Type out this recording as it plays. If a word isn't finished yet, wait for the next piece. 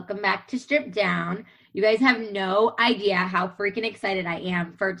welcome back to Strip Down. You guys have no idea how freaking excited I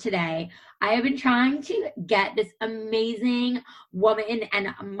am for today. I have been trying to get this amazing woman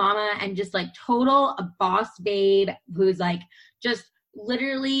and mama and just like total a boss babe who's like just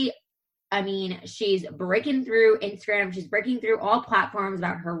literally, I mean, she's breaking through Instagram. She's breaking through all platforms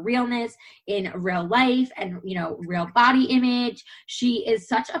about her realness in real life and, you know, real body image. She is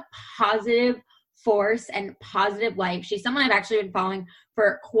such a positive force and positive life. She's someone I've actually been following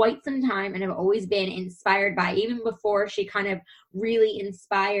for quite some time and have always been inspired by, even before she kind of really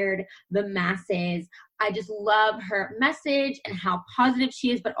inspired the masses. I just love her message and how positive she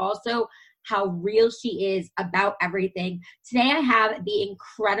is, but also how real she is about everything. Today I have the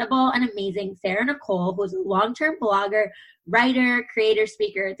incredible and amazing Sarah Nicole, who is a long-term blogger, writer, creator,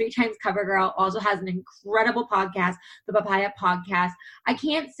 speaker, 3 times cover girl, also has an incredible podcast, the Papaya Podcast. I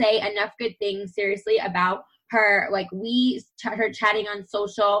can't say enough good things, seriously, about her. Like, we started chatting on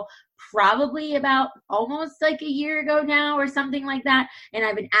social probably about almost like a year ago now or something like that. And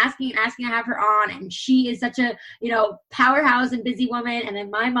I've been asking to have her on, and she is such a, you know, powerhouse and busy woman. And then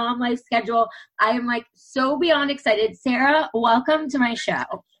my mom life schedule, I am like so beyond excited. Sarah, welcome to my show.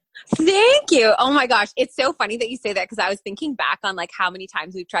 Thank you. Oh my gosh. It's so funny that you say that, because I was thinking back on like how many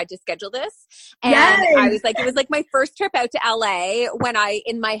times we've tried to schedule this. And yes. I was like, it was like my first trip out to LA when I,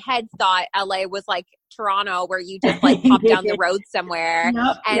 in my head, thought LA was like Toronto, where you just like pop down the road somewhere.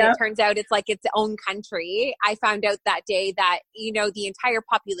 It turns out it's like its own country. I found out that day that, you know, the entire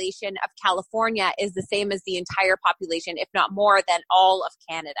population of California is the same as the entire population, if not more than all of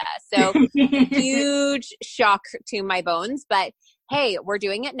Canada. So huge shock to my bones, but hey, we're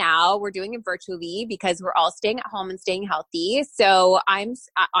doing it now. We're doing it virtually because we're all staying at home and staying healthy. So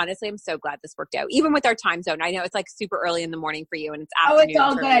honestly, I'm so glad this worked out, even with our time zone. I know it's like super early in the morning for you, and it's afternoon. It's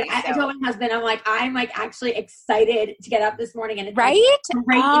all good. Me, I told my husband, I'm like actually excited to get up this morning, and it's right? Like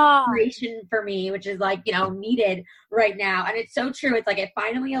great inspiration for me, which is like, you know, needed right now. And it's so true. It's like it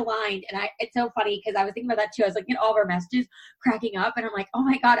finally aligned. And it's so funny because I was thinking about that too. I was looking at all of our messages cracking up, and I'm like, oh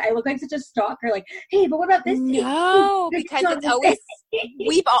my God, I look like such a stalker. Like, hey, but what about this? No, because it's always,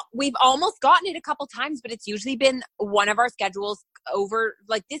 we've almost gotten it a couple times, but it's usually been one of our schedules over.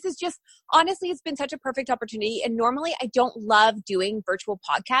 Like, this is just, honestly, it's been such a perfect opportunity. And normally I don't love doing virtual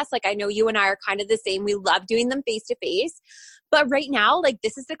podcasts. Like, I know you and I are kind of the same. We love doing them face to face. But right now, like,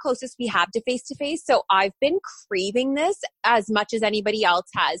 this is the closest we have to face-to-face. So I've been craving this as much as anybody else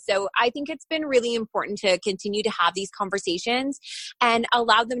has. So I think it's been really important to continue to have these conversations and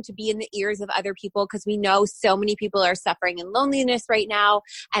allow them to be in the ears of other people, because we know so many people are suffering in loneliness right now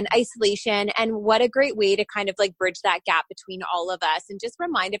and isolation. And what a great way to kind of like bridge that gap between all of us and just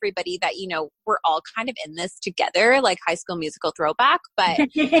remind everybody that, you know, we're all kind of in this together, like High School Musical throwback, but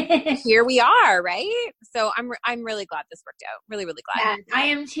here we are, right? So I'm really glad this worked out. Really, really glad. Yeah, I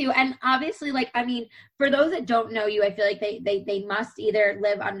am too. And obviously, like, I mean, for those that don't know you, I feel like they must either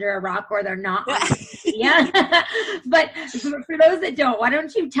live under a rock or they're not. Yeah. But for those that don't, why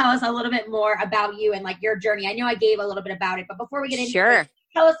don't you tell us a little bit more about you and like your journey? I know I gave a little bit about it, but before we get into it,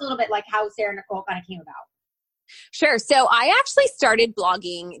 tell us a little bit like how Sarah Nicole kind of came about. Sure. So I actually started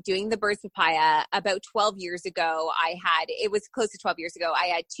blogging, doing the Birds Papaya about 12 years ago. It was close to 12 years ago. I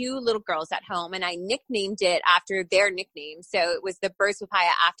had 2 little girls at home, and I nicknamed it after their nicknames. So it was the Birds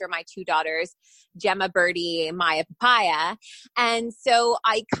Papaya after my 2 daughters, Gemma Birdie, Maya Papaya. And so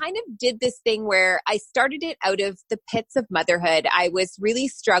I kind of did this thing where I started it out of the pits of motherhood. I was really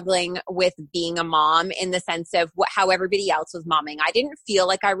struggling with being a mom in the sense of how everybody else was momming. I didn't feel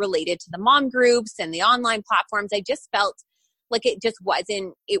like I related to the mom groups and the online platforms. I just felt like it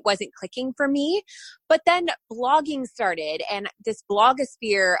wasn't clicking for me. But then blogging started, and this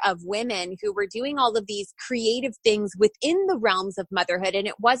blogosphere of women who were doing all of these creative things within the realms of motherhood. And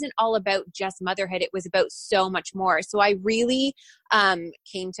it wasn't all about just motherhood. It was about so much more. So I really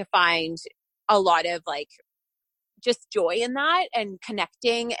came to find a lot of like just joy in that and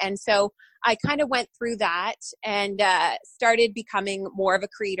connecting. And so I kind of went through that and started becoming more of a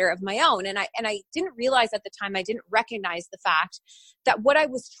creator of my own. And I didn't realize at the time, I didn't recognize the fact that what I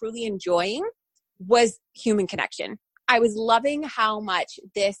was truly enjoying was human connection. I was loving how much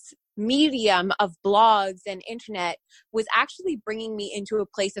this medium of blogs and internet was actually bringing me into a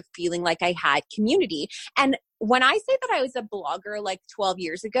place of feeling like I had community. And when I say that I was a blogger like 12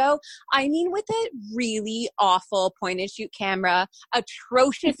 years ago, I mean with a really awful point and shoot camera,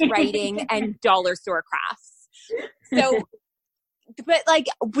 atrocious writing, and dollar store crafts. So, but like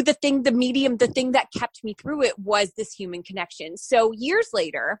the thing that kept me through it was this human connection. So years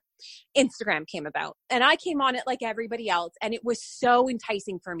later, Instagram came about, and I came on it like everybody else. And it was so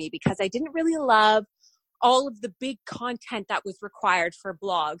enticing for me because I didn't really love all of the big content that was required for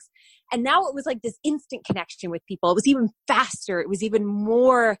blogs. And now it was like this instant connection with people. It was even faster. It was even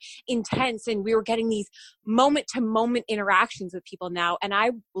more intense. And we were getting these moment to moment interactions with people now. And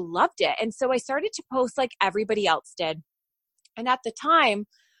I loved it. And so I started to post like everybody else did. And at the time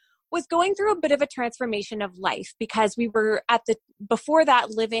was going through a bit of a transformation of life, because we were before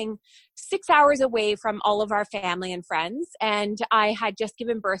that living 6 hours away from all of our family and friends. And I had just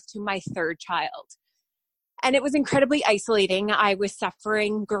given birth to my third child. And it was incredibly isolating. I was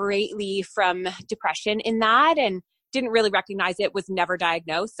suffering greatly from depression in that and didn't really recognize it, was never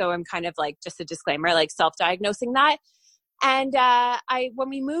diagnosed. So I'm kind of like, just a disclaimer, like self-diagnosing that. And when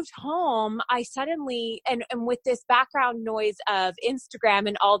we moved home, I suddenly, and with this background noise of Instagram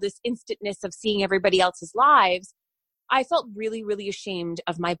and all this instantness of seeing everybody else's lives, I felt really, really ashamed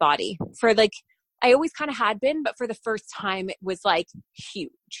of my body. For like, I always kind of had been, but for the first time, it was like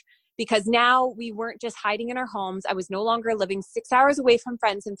huge. Because now we weren't just hiding in our homes. I was no longer living 6 hours away from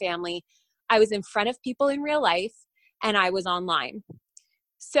friends and family. I was in front of people in real life, and I was online.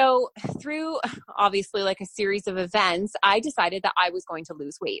 So through obviously like a series of events, I decided that I was going to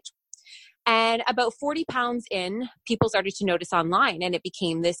lose weight. And about 40 pounds in, people started to notice online, and it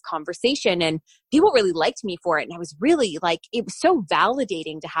became this conversation, and people really liked me for it. And I was really like, it was so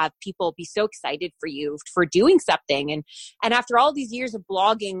validating to have people be so excited for you for doing something. And after all these years of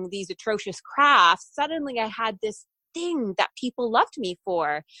blogging these atrocious crafts, suddenly I had this thing that people loved me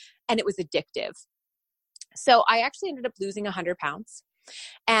for, and it was addictive. So I actually ended up losing 100 pounds.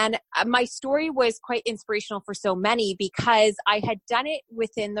 And my story was quite inspirational for so many, because I had done it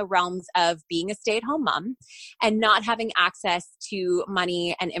within the realms of being a stay-at-home mom and not having access to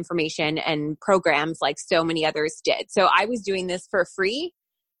money and information and programs like so many others did. So I was doing this for free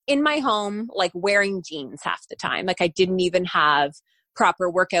in my home, like wearing jeans half the time. Like I didn't even have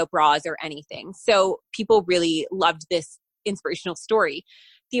proper workout bras or anything. So people really loved this inspirational story.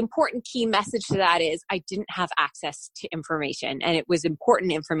 The important key message to that is I didn't have access to information, and it was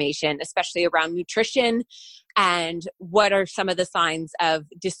important information, especially around nutrition and what are some of the signs of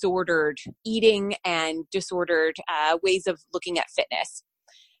disordered eating and disordered ways of looking at fitness.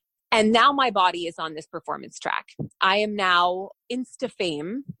 And now my body is on this performance track. I am now Insta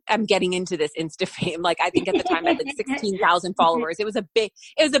fame. I'm getting into this Insta fame. Like I think at the time I had like 16,000 followers. It was a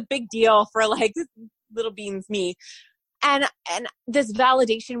big deal for like little beans me. And this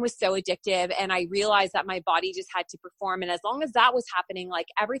validation was so addictive, and I realized that my body just had to perform. And as long as that was happening, like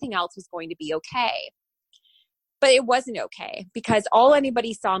everything else was going to be okay. But it wasn't okay, because all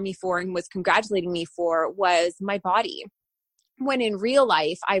anybody saw me for and was congratulating me for was my body. When in real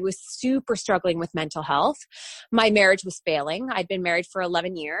life, I was super struggling with mental health. My marriage was failing. I'd been married for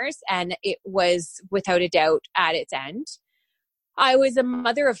 11 years, and it was without a doubt at its end. I was a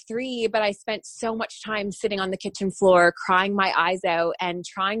mother of 3, but I spent so much time sitting on the kitchen floor, crying my eyes out and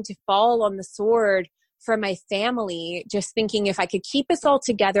trying to fall on the sword for my family, just thinking if I could keep us all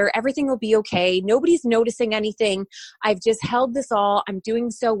together, everything will be okay. Nobody's noticing anything. I've just held this all. I'm doing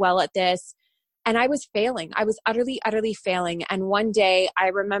so well at this. And I was failing. I was utterly, utterly failing. And one day I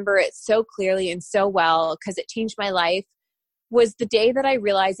remember it so clearly and so well, because it changed my life, was the day that I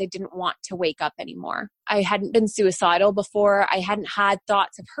realized I didn't want to wake up anymore. I hadn't been suicidal before. I hadn't had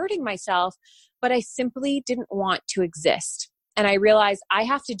thoughts of hurting myself, but I simply didn't want to exist. And I realized I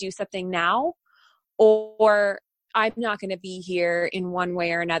have to do something now, or I'm not going to be here in one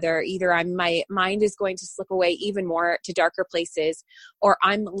way or another. Either my mind is going to slip away even more to darker places, or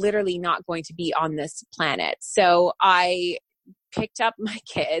I'm literally not going to be on this planet. So I picked up my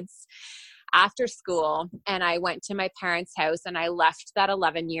kids after school, and I went to my parents' house, and I left that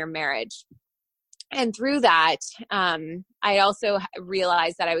 11-year marriage. And through that, I also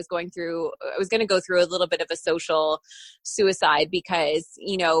realized that I was going to go through a little bit of a social suicide, because,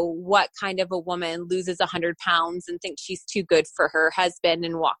 you know, what kind of a woman loses 100 pounds and thinks she's too good for her husband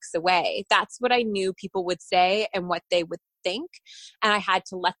and walks away? That's what I knew people would say and what they would think. And I had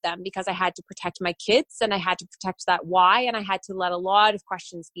to let them, because I had to protect my kids, and I had to protect that why, and I had to let a lot of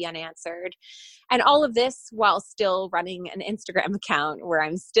questions be unanswered. And all of this while still running an Instagram account where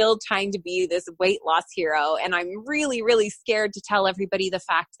I'm still trying to be this weight loss hero. And I'm really, really scared to tell everybody the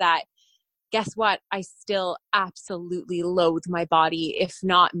fact that, guess what? I still absolutely loathe my body, if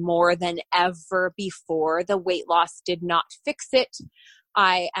not more than ever before. The weight loss did not fix it.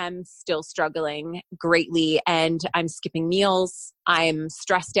 I am still struggling greatly, and I'm skipping meals. I'm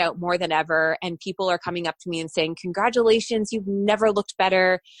stressed out more than ever. And people are coming up to me and saying, congratulations, you've never looked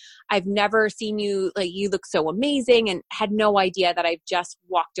better. I've never seen you, like, you look so amazing, and had no idea that I've just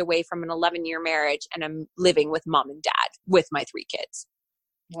walked away from an 11-year marriage and I'm living with mom and dad with my 3 kids.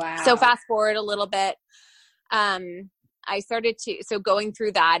 Wow. So fast forward a little bit. I started so going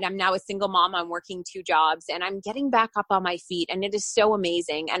through that, I'm now a single mom, I'm working 2 jobs, and I'm getting back up on my feet, and it is so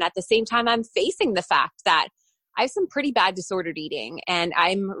amazing. And at the same time, I'm facing the fact that I have some pretty bad disordered eating, and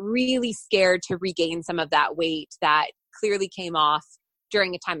I'm really scared to regain some of that weight that clearly came off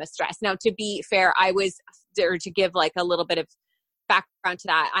during a time of stress. Now, to be fair, I was there to give like a little bit of background to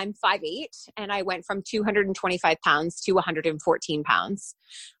that. I'm 5'8", and I went from 225 pounds to 114 pounds.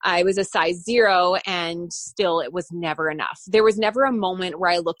 I was a size 0, and still it was never enough. There was never a moment where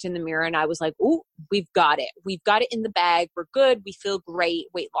I looked in the mirror and I was like, "Ooh, we've got it. We've got it in the bag. We're good. We feel great.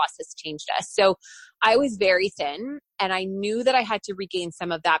 Weight loss has changed us." So I was very thin, and I knew that I had to regain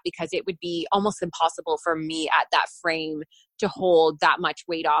some of that because it would be almost impossible for me at that frame to hold that much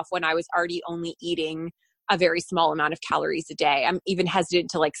weight off when I was already only eating a very small amount of calories a day. I'm even hesitant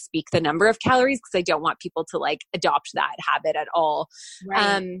to like speak the number of calories because I don't want people to like adopt that habit at all.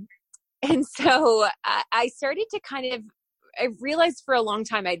 Right. And so I started to I realized for a long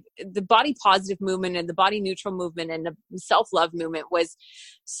time, the body positive movement and the body neutral movement and the self-love movement was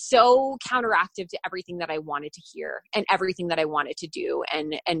so counteractive to everything that I wanted to hear and everything that I wanted to do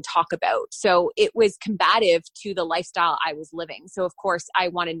and talk about. So it was combative to the lifestyle I was living. So of course I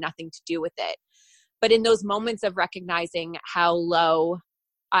wanted nothing to do with it. But in those moments of recognizing how low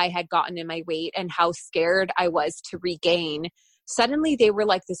I had gotten in my weight and how scared I was to regain, suddenly they were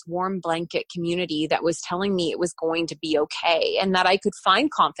like this warm blanket community that was telling me it was going to be okay and that I could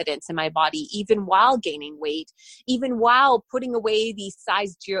find confidence in my body even while gaining weight, even while putting away these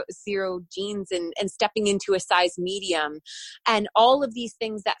size 0 jeans and stepping into a size medium, and all of these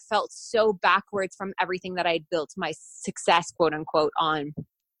things that felt so backwards from everything that I'd built my success, quote unquote, on.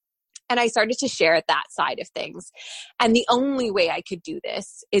 And I started to share that side of things. And the only way I could do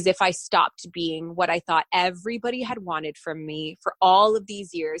this is if I stopped being what I thought everybody had wanted from me for all of these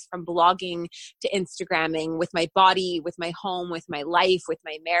years, from blogging to Instagramming, with my body, with my home, with my life, with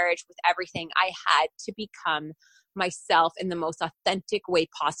my marriage, with everything. I had to become myself in the most authentic way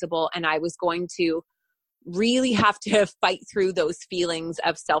possible. And I was going to really have to fight through those feelings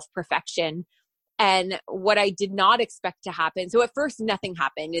of self-perfection. And what I did not expect to happen. So at first, nothing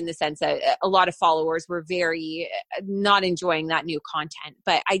happened in the sense that a lot of followers were very not enjoying that new content,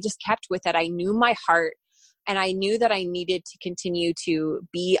 but I just kept with it. I knew my heart, and I knew that I needed to continue to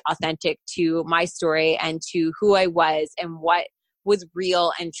be authentic to my story and to who I was and what was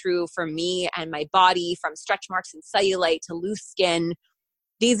real and true for me and my body, from stretch marks and cellulite to loose skin.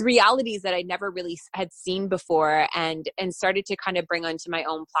 These realities that I never really had seen before, and started to kind of bring onto my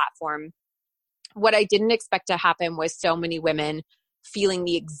own platform. What I didn't expect to happen was so many women feeling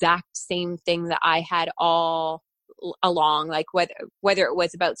the exact same thing that I had all along, like whether it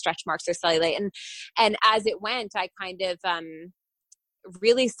was about stretch marks or cellulite. And as it went, I kind of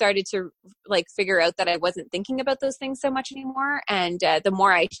really started to like figure out that I wasn't thinking about those things so much anymore. And the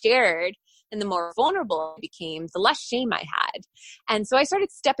more I shared and the more vulnerable I became, the less shame I had. And so I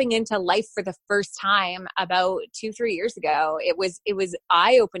started stepping into life for the first time about 2-3 years ago. It was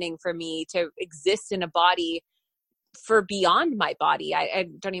eye-opening for me to exist in a body for beyond my body. I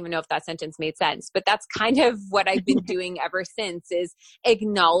don't even know if that sentence made sense, but that's kind of what I've been doing ever since, is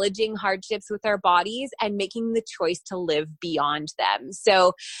acknowledging hardships with our bodies and making the choice to live beyond them.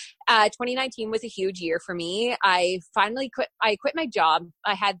 So 2019 was a huge year for me. I finally quit my job.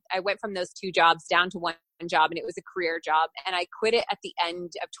 I went from those 2 jobs down to 1 job, and it was a career job. And I quit it at the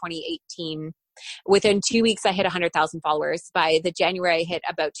end of 2018. Within 2 weeks, I hit 100,000 followers. By the January, I hit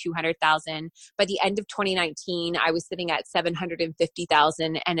about 200,000. By the end of 2019, I was sitting at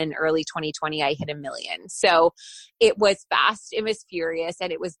 750,000. And in early 2020, I hit 1 million. So it was fast, it was furious,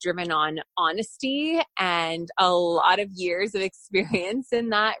 and it was driven on honesty and a lot of years of experience in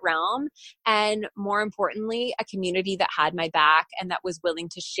that realm. And more importantly, a community that had my back and that was willing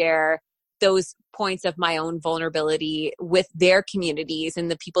to share those points of my own vulnerability with their communities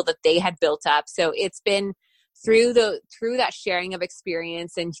and the people that they had built up. So it's been through that sharing of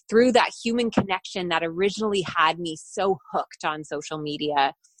experience and through that human connection that originally had me so hooked on social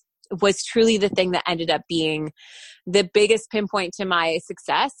media, was truly the thing that ended up being the biggest pinpoint to my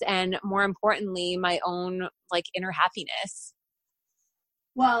success, and more importantly, my own like inner happiness.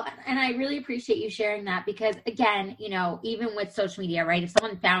 Well, and I really appreciate you sharing that, because again, even with social media, right? If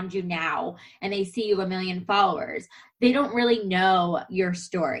someone found you now and they see you 1 million followers, they don't really know your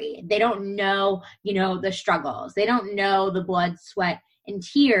story. They don't know, the struggles. They don't know the blood, sweat, and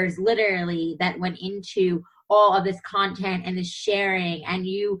tears literally that went into all of this content and this sharing and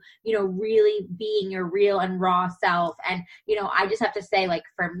you know, really being your real and raw self. And, you know, I just have to say, like,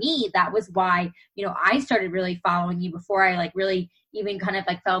 for me, that was why, you know, I started really following you before I like really even kind of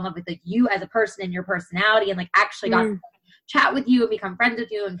like fell in love with like you as a person and your personality and like actually got to chat with you and become friends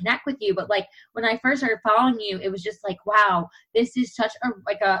with you and connect with you. But like when I first started following you, it was just like, wow, this is such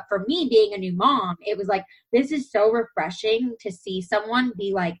a for me being a new mom, it was like, this is so refreshing to see someone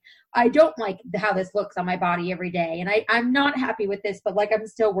be like, I don't like how this looks on my body every day. And I'm not happy with this, but like, I'm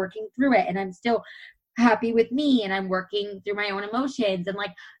still working through it and I'm still happy with me and I'm working through my own emotions. And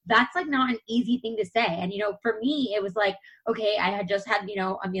like, that's like not an easy thing to say. And, you know, for me, it was like, okay, I had just had, you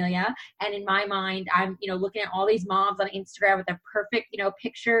know, Amelia. And in my mind, I'm, you know, looking at all these moms on Instagram with their perfect, you know,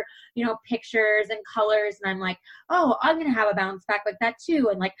 pictures and colors. And I'm like, oh, I'm going to have a bounce back like that too.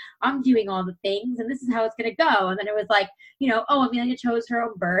 And like, I'm doing all the things and this is how it's going to go. And then it was like, you know, oh, Amelia chose her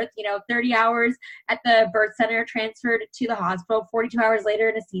own birth, you know, 30 hours at the birth center, transferred to the hospital, 42 hours later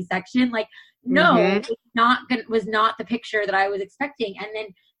in a C-section. Like, no, it was not the picture that I was expecting. And then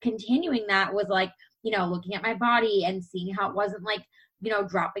continuing that was like, you know, looking at my body and seeing how it wasn't like, you know,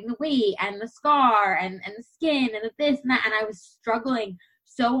 dropping the weight and the scar and the skin and the this and that. And I was struggling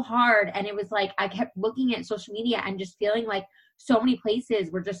so hard. And it was like, I kept looking at social media and just feeling like so many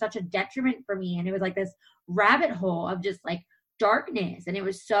places were just such a detriment for me. And it was like this rabbit hole of just like darkness. And it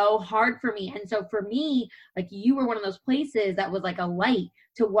was so hard for me. And so for me, like you were one of those places that was like a light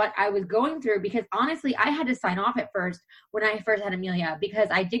to what I was going through, because honestly, I had to sign off at first when I first had Amelia, because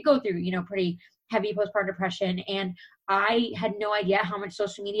I did go through, you know, pretty heavy postpartum depression. And I had no idea how much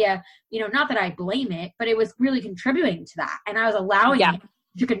social media, you know, not that I blame it, but it was really contributing to that. And I was allowing it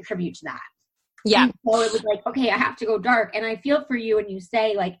to contribute to that. Yeah. And so it was like, okay, I have to go dark. And I feel for you when you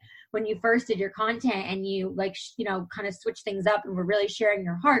say like, when you first did your content and you like, you know, kind of switched things up and were really sharing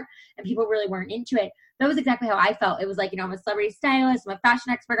your heart and people really weren't into it. That was exactly how I felt. It was like, you know, I'm a celebrity stylist, I'm a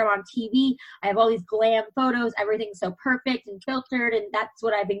fashion expert, I'm on TV, I have all these glam photos, everything's so perfect and filtered, and that's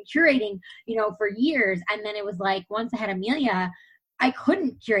what I've been curating, you know, for years. And then it was like, once I had Amelia, I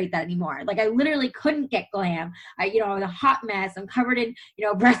couldn't curate that anymore. Like I literally couldn't get glam. You know, I was a hot mess. I'm covered in, you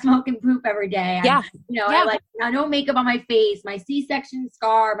know, breast milk and poop every day. I like no makeup on my face, my C-section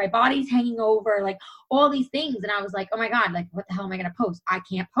scar, my body's hanging over, like all these things. And I was like, oh my God, like what the hell am I going to post? I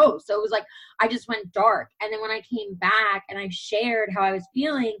can't post. So it was like, I just went dark. And then when I came back and I shared how I was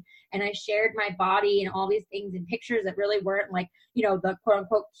feeling and I shared my body and all these things in pictures that really weren't like, you know, the quote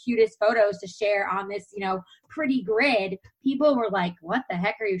unquote cutest photos to share on this, you know, pretty grid, people were like, what the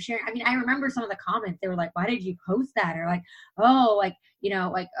heck are you sharing? I mean, I remember some of the comments, they were like, why did you post that? Or like, oh, like, you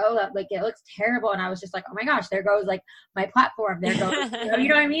know, like, oh, like it looks terrible. And I was just like, oh my gosh, there goes like my platform. There goes, you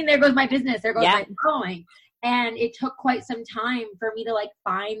know what I mean? There goes my business. There goes my following. And it took quite some time for me to like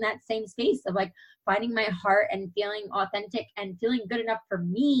find that same space of like finding my heart and feeling authentic and feeling good enough for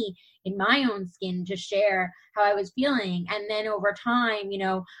me in my own skin to share how I was feeling. And then over time, you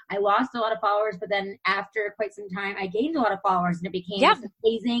know, I lost a lot of followers, but then after quite some time, I gained a lot of followers and it became this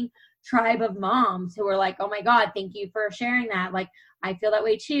amazing tribe of moms who were like, oh my God, thank you for sharing that. Like, I feel that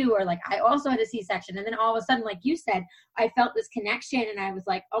way too. Or like, I also had a C-section. And then all of a sudden, like you said, I felt this connection and I was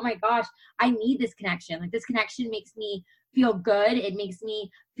like, oh my gosh, I need this connection. Like this connection makes me feel good. It makes me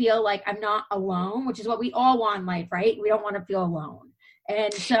feel like I'm not alone, which is what we all want in life, right? We don't want to feel alone.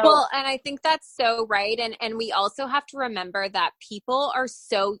 And so, well, and I think that's so right. And we also have to remember that people are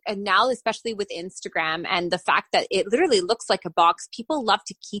so, and now especially with Instagram and the fact that it literally looks like a box, people love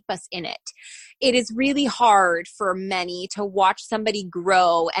to keep us in it. It is really hard for many to watch somebody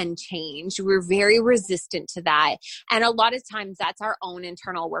grow and change. We're very resistant to that. And a lot of times that's our own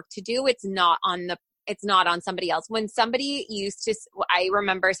internal work to do. It's not on somebody else. When somebody I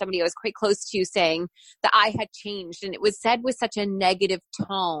remember somebody I was quite close to saying that I had changed, and it was said with such a negative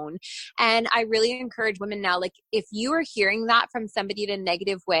tone. And I really encourage women now, like if you are hearing that from somebody in a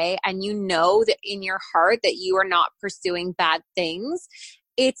negative way and you know that in your heart that you are not pursuing bad things,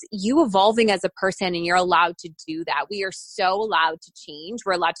 it's you evolving as a person, and you're allowed to do that. We are so allowed to change.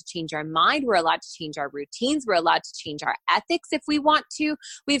 We're allowed to change our mind. We're allowed to change our routines. We're allowed to change our ethics if we want to.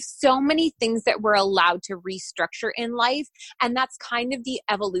 We have so many things that we're allowed to restructure in life. And that's kind of the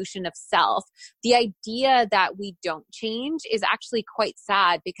evolution of self. The idea that we don't change is actually quite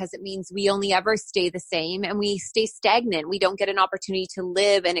sad, because it means we only ever stay the same and we stay stagnant. We don't get an opportunity to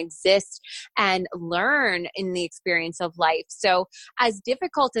live and exist and learn in the experience of life. So as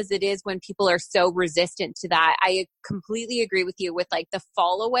difficult as it is when people are so resistant to that, I completely agree with you with like the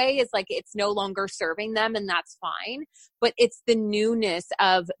fall away is like it's no longer serving them, and that's fine. But it's the newness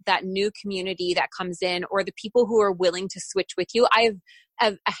of that new community that comes in, or the people who are willing to switch with you.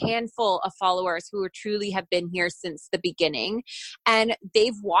 a handful of followers who truly have been here since the beginning, and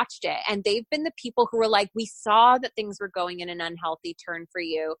they've watched it, and they've been the people who were like, we saw that things were going in an unhealthy turn for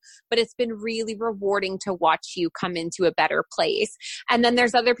you, but it's been really rewarding to watch you come into a better place. And then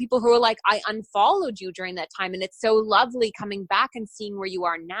there's other people who are like, I unfollowed you during that time, and it's so lovely coming back and seeing where you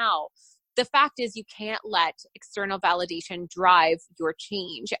are now. The fact is, you can't let external validation drive your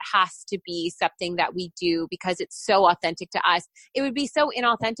change. It has to be something that we do because it's so authentic to us. It would be so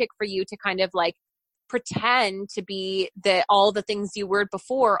inauthentic for you to kind of like pretend to be all the things you were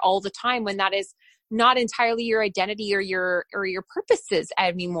before all the time, when that is not entirely your identity or your purposes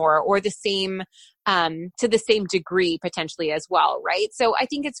anymore, or the same to the same degree potentially as well, right? So I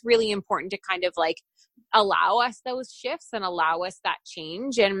think it's really important to kind of like allow us those shifts and allow us that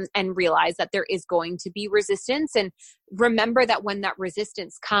change, and realize that there is going to be resistance, and remember that when that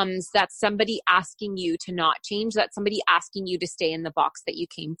resistance comes, that's somebody asking you to not change, that's somebody asking you to stay in the box that you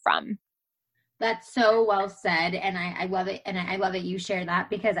came from. That's so well said. And I love it. And I love that you share that,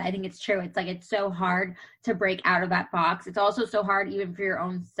 because I think it's true. It's like, it's so hard to break out of that box. It's also so hard even for your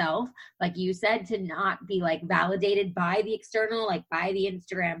own self, like you said, to not be like validated by the external, like by the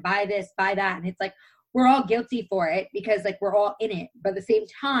Instagram, by this, by that. And it's like, we're all guilty for it because like we're all in it. But at the same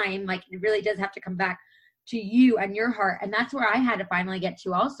time, like it really does have to come back to you and your heart. And that's where I had to finally get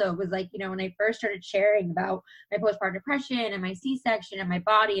to also, was like, you know, when I first started sharing about my postpartum depression and my C-section and my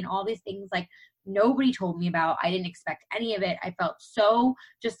body and all these things, like nobody told me about. I didn't expect any of it. I felt so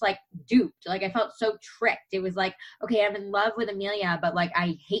just like duped. Like I felt so tricked. It was like, okay, I'm in love with Amelia, but like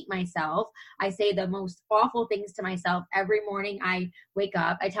I hate myself. I say the most awful things to myself every morning I wake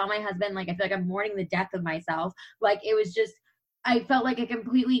up. I tell my husband, like, I feel like I'm mourning the death of myself. Like it was just, I felt like a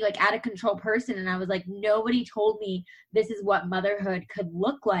completely like out of control person. And I was like, nobody told me this is what motherhood could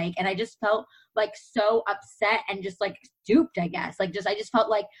look like. And I just felt like so upset and just like duped, I guess. Like I just felt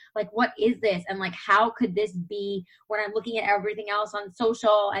like, what is this? And like, how could this be when I'm looking at everything else on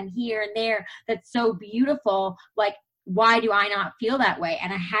social and here and there that's so beautiful? Like, why do I not feel that way?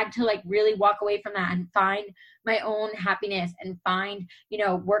 And I had to like really walk away from that and find my own happiness and find, you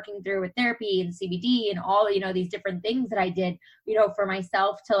know, working through with therapy and CBD and all, you know, these different things that I did, you know, for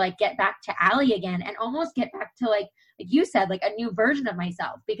myself to like get back to Allie again and almost get back to like you said, like a new version of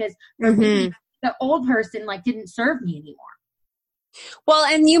myself, because the old person like didn't serve me anymore. Well,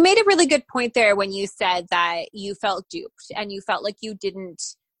 and you made a really good point there when you said that you felt duped and you felt like you didn't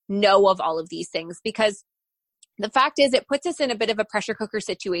know of all of these things, because the fact is, it puts us in a bit of a pressure cooker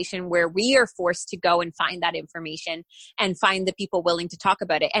situation where we are forced to go and find that information and find the people willing to talk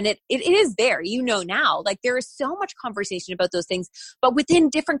about it. And it is there, you know, now, like there is so much conversation about those things, but within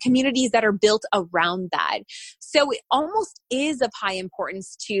different communities that are built around that. So it almost is of high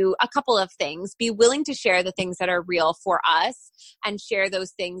importance to a couple of things. Be willing to share the things that are real for us and share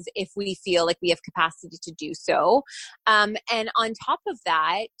those things if we feel like we have capacity to do so. And on top of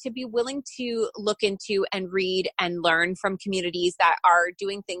that, to be willing to look into and read and learn from communities that are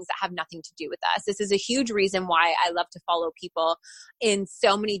doing things that have nothing to do with us. This is a huge reason why I love to follow people in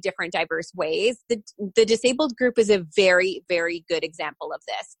so many different diverse ways. The disabled group is a very, very good example of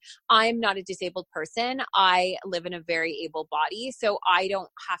this. I'm not a disabled person. I live in a very able body, so I don't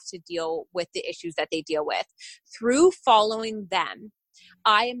have to deal with the issues that they deal with. Through following them,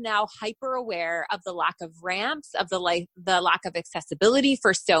 I am now hyper aware of the lack of ramps, of the lack of accessibility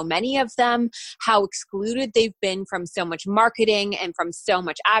for so many of them, how excluded they've been from so much marketing and from so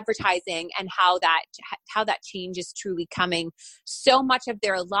much advertising, and how that change is truly coming. So much of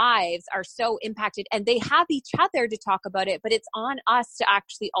their lives are so impacted, and they have each other to talk about it, but it's on us to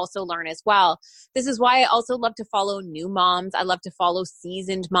actually also learn as well. This is why I also love to follow new moms. I love to follow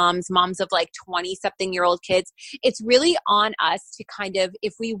seasoned moms of like 20-something-year-old kids. It's really on us to kind of,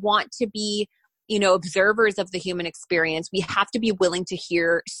 if we want to be, you know, observers of the human experience, we have to be willing to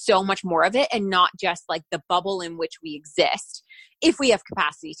hear so much more of it and not just like the bubble in which we exist. If we have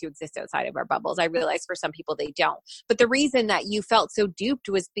capacity to exist outside of our bubbles. I realize for some people they don't. But the reason that you felt so duped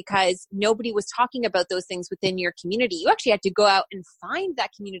was because nobody was talking about those things within your community. You actually had to go out and find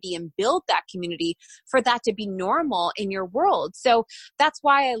that community and build that community for that to be normal in your world. So that's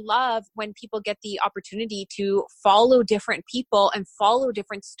why I love when people get the opportunity to follow different people and follow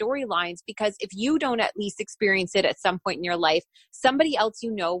different storylines, because if you don't at least experience it at some point in your life, somebody else you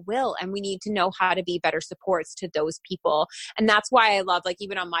know will. And we need to know how to be better supports to those people. And that's why I love, like,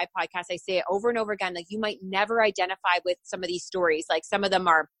 even on my podcast, I say it over and over again, like, you might never identify with some of these stories. Like, some of them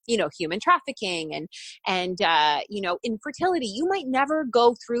are, you know, human trafficking and you know, infertility. You might never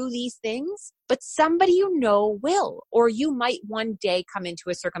go through these things, but somebody you know will, or you might one day come into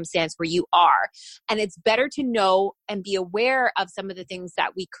a circumstance where you are. And it's better to know and be aware of some of the things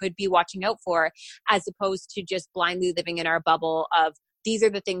that we could be watching out for, as opposed to just blindly living in our bubble of, these are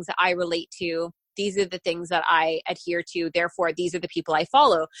the things that I relate to. These are the things that I adhere to. Therefore, these are the people I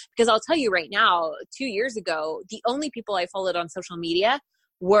follow. Because I'll tell you right now, 2 years ago, the only people I followed on social media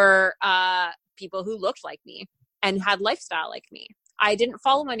were people who looked like me and had lifestyle like me. I didn't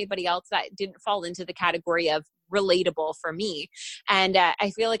follow anybody else that didn't fall into the category of relatable for me. And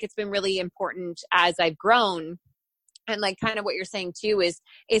I feel like it's been really important as I've grown. And like kind of what you're saying too is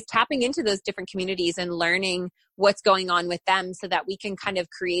tapping into those different communities and learning what's going on with them so that we can kind of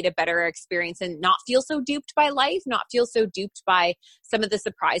create a better experience and not feel so duped by life, not feel so duped by some of the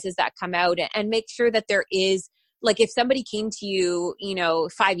surprises that come out, and make sure that there is, like, if somebody came to you, you know,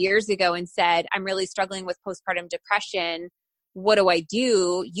 5 years ago and said, I'm really struggling with postpartum depression, what do I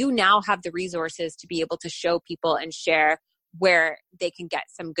do? You now have the resources to be able to show people and share where they can get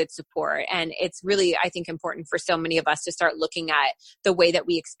some good support. And it's really, I think, important for so many of us to start looking at the way that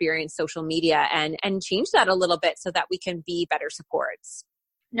we experience social media and change that a little bit so that we can be better supports.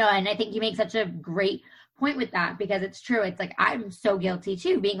 No, and I think you make such a great point with that, because it's true. It's like, I'm so guilty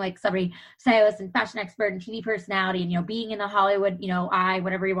too, being like celebrity stylist and fashion expert and TV personality, and, you know, being in the Hollywood, you know,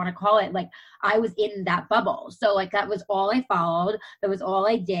 whatever you want to call it, like, I was in that bubble. So like, that was all I followed. That was all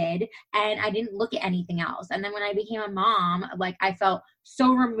I did. And I didn't look at anything else. And then when I became a mom, like, I felt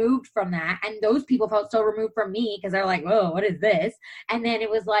so removed from that. And those people felt so removed from me because they're like, whoa, what is this? And then it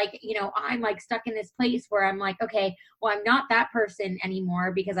was like, you know, I'm like stuck in this place where I'm like, okay, well, I'm not that person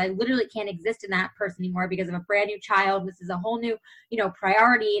anymore, because I literally can't exist in that person anymore because of a brand new child. This is a whole new, you know,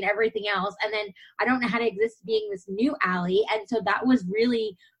 priority and everything else. And then I don't know how to exist being this new Allie. And so that was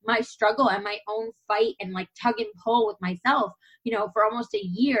really my struggle and my own fight and like tug and pull with myself, you know, for almost a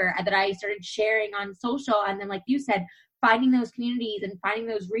year that I started sharing on social. And then, like you said, finding those communities and finding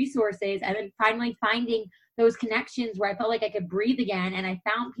those resources, and then finally finding those connections where I felt like I could breathe again. And I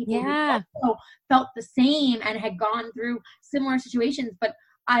found people who also felt the same and had gone through similar situations. But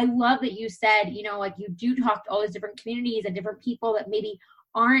I love that you said, you know, like, you do talk to all these different communities and different people that maybe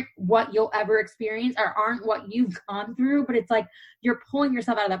aren't what you'll ever experience or aren't what you've gone through, but it's like you're pulling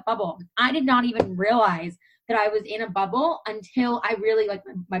yourself out of that bubble. I did not even realize that I was in a bubble until I really, like,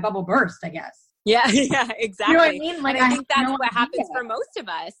 my bubble burst, I guess. Yeah, exactly. You know what I mean? Like, and I think that's what happens for most of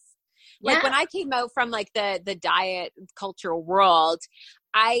us. Like, when I came out from like the diet cultural world,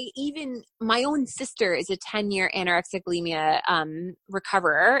 my own sister is a 10-year anorexic bulimia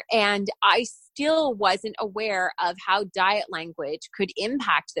recoverer, and I still wasn't aware of how diet language could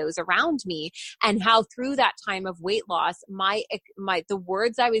impact those around me, and how through that time of weight loss, the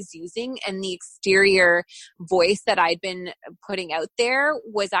words I was using and the exterior voice that I'd been putting out there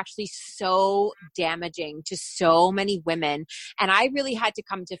was actually so damaging to so many women. And I really had to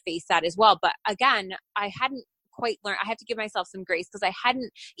come to face that as well. But again, I hadn't quite learned. I have to give myself some grace, because I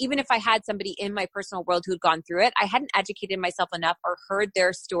hadn't, even if I had somebody in my personal world who had gone through it, I hadn't educated myself enough or heard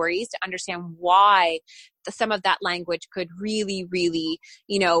their stories to understand why some of that language could really, really,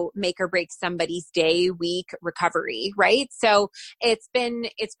 you know, make or break somebody's day, week recovery. Right. So it's been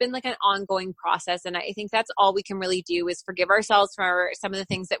like an ongoing process. And I think that's all we can really do is forgive ourselves for some of the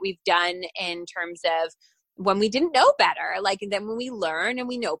things that we've done in terms of when we didn't know better. Like, and then when we learn and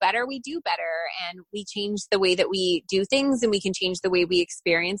we know better, we do better, and we change the way that we do things, and we can change the way we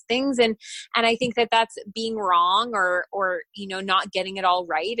experience things. And I think that that's being wrong or, you know, not getting it all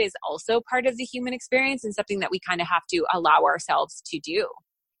right is also part of the human experience, and something that we kind of have to allow ourselves to do.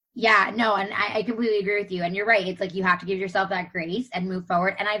 Yeah, no, and I completely agree with you. And you're right. It's like you have to give yourself that grace and move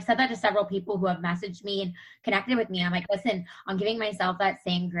forward. And I've said that to several people who have messaged me and connected with me. I'm like, listen, I'm giving myself that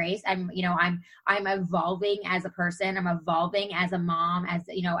same grace. I'm evolving as a person. I'm evolving as a mom, as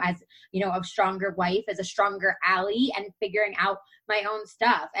a stronger wife, as a stronger Allie, and figuring out my own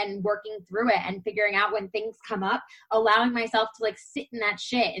stuff and working through it and figuring out when things come up, allowing myself to like sit in that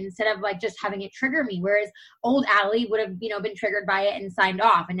shit instead of like just having it trigger me. Whereas old Allie would have, been triggered by it and signed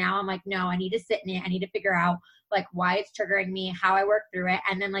off. And now I'm like, no, I need to sit in it. I need to figure out like why it's triggering me, how I work through it.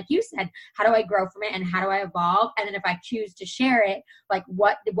 And then, like you said, how do I grow from it and how do I evolve? And then if I choose to share it, like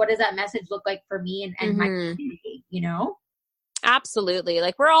what does that message look like for me and my community, Absolutely.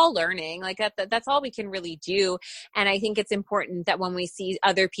 Like we're all learning. Like that's all we can really do. And I think it's important that when we see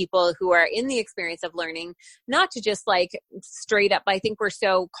other people who are in the experience of learning, not to just like straight up, I think we're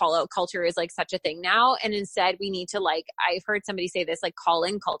so call out culture is like such a thing now. And instead we need to like, I've heard somebody say this, like call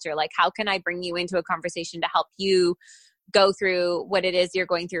in culture. Like how can I bring you into a conversation to help you go through what it is you're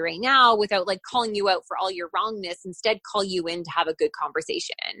going through right now without like calling you out for all your wrongness, instead call you in to have a good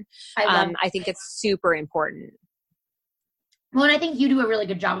conversation. I think it's super important. Well, and I think you do a really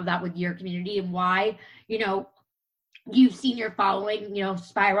good job of that with your community, and why, you've seen your following,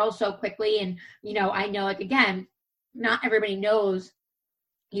 spiral so quickly. And, I know, like, again, not everybody knows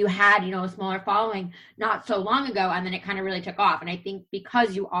you had, a smaller following not so long ago, and then it kind of really took off. And I think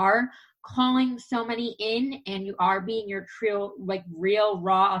because you are calling so many in and you are being your true, like real,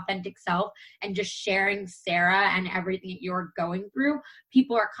 raw, authentic self and just sharing Sarah and everything that you're going through,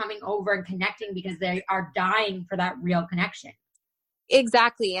 people are coming over and connecting because they are dying for that real connection.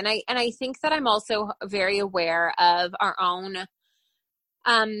 Exactly. And I think that I'm also very aware of our own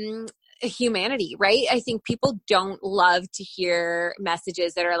humanity, right? I think people don't love to hear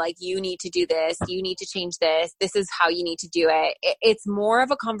messages that are like, you need to do this, you need to change this, this is how you need to do it. It's more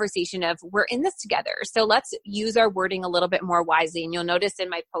of a conversation of we're in this together. So let's use our wording a little bit more wisely. And you'll notice in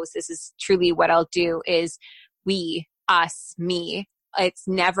my post, this is truly what I'll do is we, us, me. It's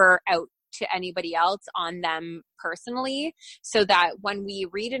never out to anybody else on them personally, so that when we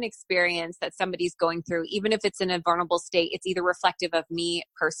read an experience that somebody's going through, even if it's in a vulnerable state, it's either reflective of me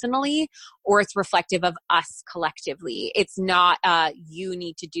personally or it's reflective of us collectively. It's not you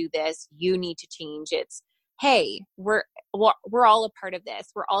need to do this, you need to change. It's hey, we're all a part of this.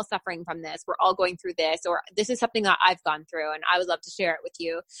 We're all suffering from this. We're all going through this, or this is something that I've gone through and I would love to share it with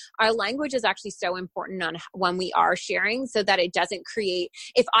you. Our language is actually so important on when we are sharing, so that it doesn't create,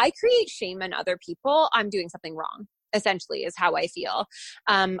 if I create shame in other people, I'm doing something wrong. Essentially is how I feel.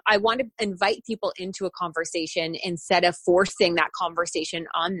 I want to invite people into a conversation instead of forcing that conversation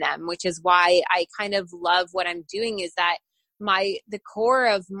on them, which is why I kind of love what I'm doing, is that the core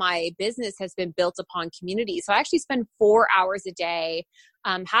of my business has been built upon community. So I actually spend 4 hours a day,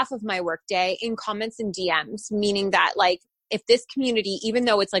 half of my work day, in comments and DMs, meaning that like, if this community, even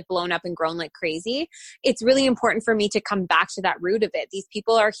though it's like blown up and grown like crazy, it's really important for me to come back to that root of it. These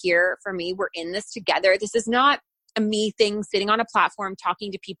people are here for me. We're in this together. This is not a me thing sitting on a platform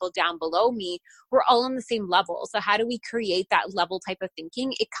talking to people down below me. We're all on the same level. So how do we create that level type of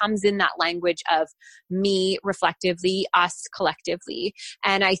thinking? It comes in that language of me reflectively, us collectively.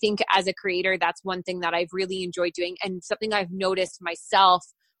 And I think as a creator, that's one thing that I've really enjoyed doing, and something I've noticed myself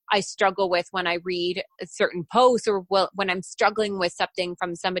I struggle with when I read certain posts, or when I'm struggling with something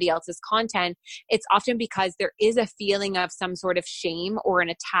from somebody else's content. It's often because there is a feeling of some sort of shame or an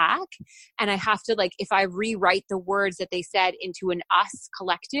attack. And I have to, like, if I rewrite the words that they said into an us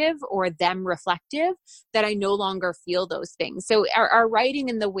collective or them reflective, that I no longer feel those things. So our writing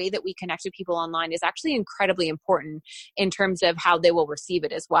and the way that we connect with people online is actually incredibly important in terms of how they will receive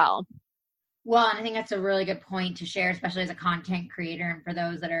it as well. Well, and I think that's a really good point to share, especially as a content creator, and for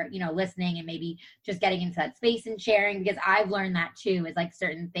those that are, listening and maybe just getting into that space and sharing, because I've learned that too, is like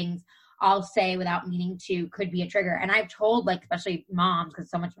certain things I'll say without meaning to could be a trigger. And I've told, like, especially moms, because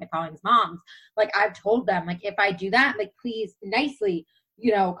so much of my following is moms, like I've told them, like, if I do that, like, please nicely,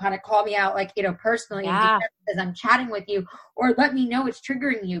 kind of call me out, like, personally, because I'm chatting with you, or let me know it's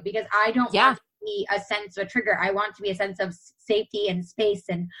triggering you, because I don't want to be a sense of a trigger. I want to be a sense of safety and space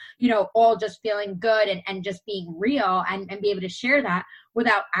and, all just feeling good and just being real and be able to share that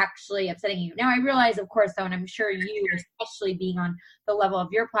without actually upsetting you. Now, I realize, of course, though, and I'm sure you, especially being on the level of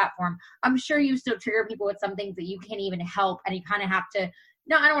your platform, I'm sure you still trigger people with some things that you can't even help. And you kind of have to,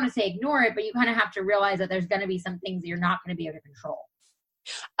 no, I don't want to say ignore it, but you kind of have to realize that there's going to be some things that you're not going to be able to control.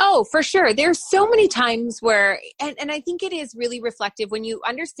 Oh, for sure. There's so many times where, and I think it is really reflective when you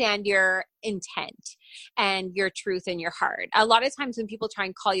understand your intent and your truth in your heart. A lot of times when people try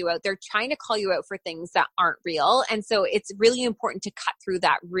and call you out, they're trying to call you out for things that aren't real. And so it's really important to cut through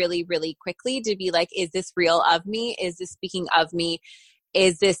that really, really quickly to be like, is this real of me? Is this speaking of me?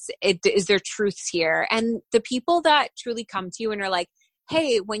 Is there truths here? And the people that truly come to you and are like,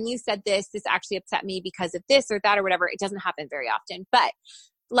 hey, when you said this actually upset me because of this or that or whatever, it doesn't happen very often. But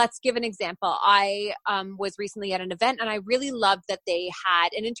let's give an example. I was recently at an event and I really loved that they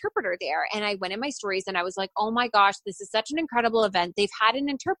had an interpreter there. And I went in my stories and I was like, oh my gosh, this is such an incredible event. They've had an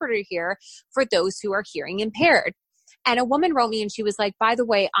interpreter here for those who are hearing impaired. And a woman wrote me and she was like, by the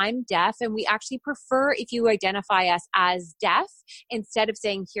way, I'm deaf and we actually prefer if you identify us as deaf instead of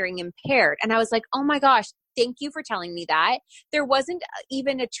saying hearing impaired. And I was like, oh my gosh, Thank you for telling me that. There wasn't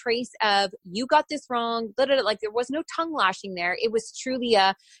even a trace of, you got this wrong. Blah, blah, blah. Like there was no tongue lashing there. It was truly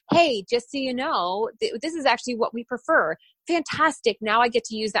a, hey, just so you know, this is actually what we prefer. Fantastic. Now I get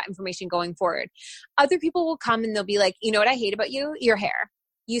to use that information going forward. Other people will come and they'll be like, you know what I hate about you? Your hair.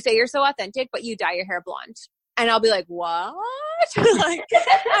 You say you're so authentic, but you dye your hair blonde. And I'll be like, what? Like,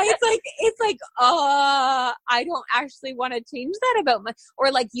 I don't actually want to change that about my, or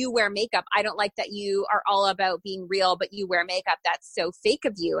like you wear makeup. I don't like that you are all about being real, but you wear makeup. That's so fake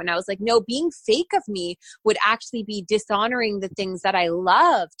of you. And I was like, no, being fake of me would actually be dishonoring the things that I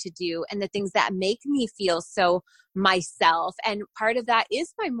love to do and the things that make me feel so myself. And part of that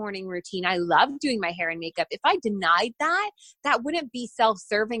is my morning routine. I love doing my hair and makeup. If I denied that, that wouldn't be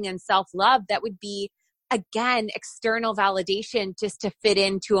self-serving and self-love. That would be, again, external validation just to fit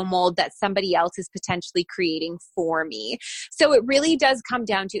into a mold that somebody else is potentially creating for me. So it really does come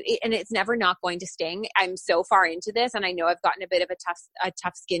down to it, and it's never not going to sting. I'm so far into this, and I know I've gotten a bit of a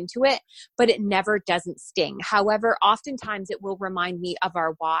tough skin to it, but it never doesn't sting. However, oftentimes it will remind me of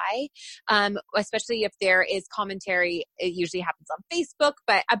our why, especially if there is commentary. It usually happens on Facebook,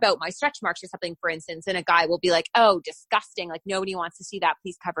 but about my stretch marks or something, for instance, and a guy will be like, "Oh, disgusting! Like nobody wants to see that.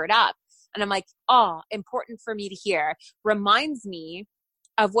 Please cover it up." And I'm like, oh, important for me to hear. Reminds me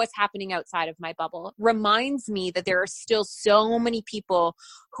of what's happening outside of my bubble. Reminds me that there are still so many people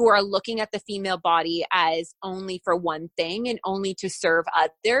who are looking at the female body as only for one thing and only to serve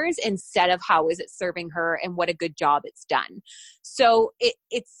others instead of how is it serving her and what a good job it's done. So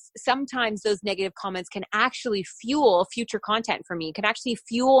it's sometimes those negative comments can actually fuel future content for me, can actually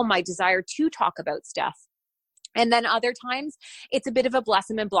fuel my desire to talk about stuff. And then other times it's a bit of a bless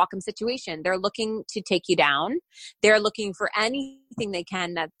them and block them situation. They're looking to take you down. They're looking for anything they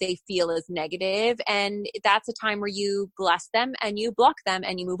can that they feel is negative. And that's a time where you bless them and you block them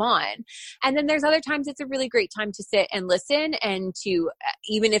and you move on. And then there's other times it's a really great time to sit and listen and to,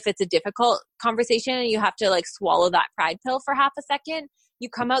 even if it's a difficult conversation and you have to like swallow that pride pill for half a second, you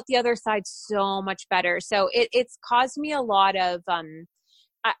come out the other side so much better. So it's caused me a lot of,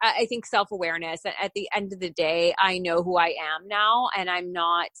 I think self-awareness. At the end of the day, I know who I am now, and I'm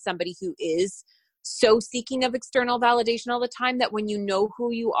not somebody who is so seeking of external validation all the time, that when you know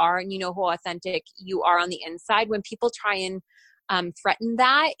who you are and you know how authentic you are on the inside, when people try and threaten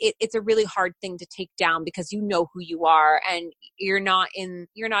that, it's a really hard thing to take down because you know who you are and you're not in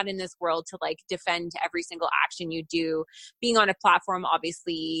this world to like defend every single action you do. Being on a platform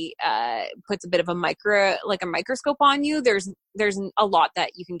obviously puts a bit of a microscope on you. There's a lot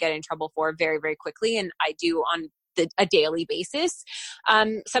that you can get in trouble for very, very quickly, and I do on a daily basis.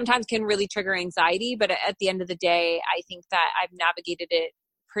 Sometimes can really trigger anxiety, but at the end of the day, I think that I've navigated it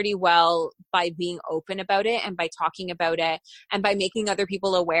pretty well by being open about it and by talking about it and by making other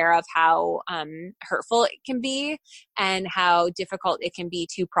people aware of how hurtful it can be and how difficult it can be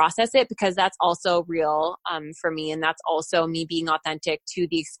to process it, because that's also real for me, and that's also me being authentic to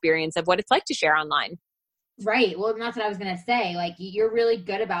the experience of what it's like to share online. Right. Well, and that's what I was going to say. Like, you're really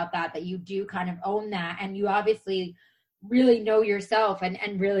good about that you do kind of own that. And you obviously really know yourself and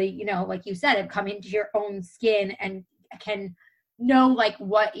really, you know, like you said, have come into your own skin and can know like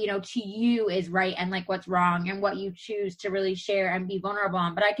what, you know, to you is right and like what's wrong and what you choose to really share and be vulnerable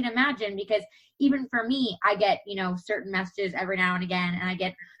on. But I can imagine, because even for me, I get, you know, certain messages every now and again, and I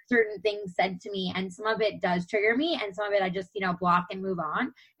get certain things said to me, and some of it does trigger me and some of it I just, you know, block and move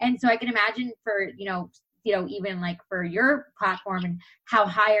on. And so I can imagine for, you know, even like for your platform and how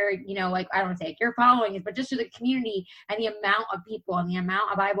higher, you know, like I don't want to say like your following is, but just for the community and the amount of people and the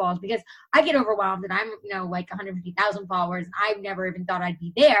amount of eyeballs, because I get overwhelmed and I'm, you know, like 150,000 followers and I've never even thought I'd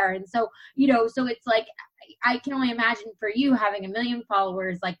be there. And so, you know, so it's like, I can only imagine for you having 1 million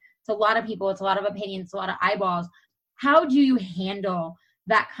followers, like it's a lot of people, it's a lot of opinions, it's a lot of eyeballs. How do you handle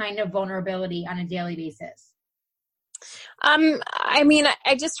that kind of vulnerability on a daily basis? I mean,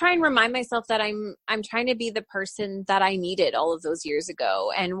 I just try and remind myself that I'm trying to be the person that I needed all of those years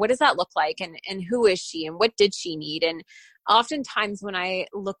ago. And what does that look like? And who is she? And what did she need? And oftentimes when I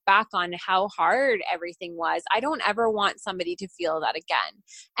look back on how hard everything was, I don't ever want somebody to feel that again.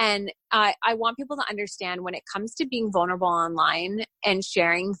 And I want people to understand when it comes to being vulnerable online and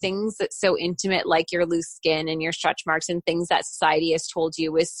sharing things that's so intimate, like your loose skin and your stretch marks and things that society has told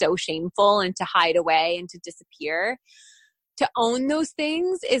you is so shameful and to hide away and to disappear. To own those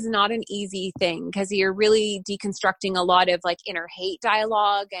things is not an easy thing, because you're really deconstructing a lot of like inner hate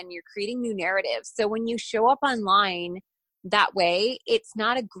dialogue and you're creating new narratives. So when you show up online that way, it's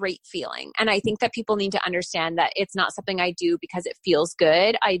not a great feeling. And I think that people need to understand that it's not something I do because it feels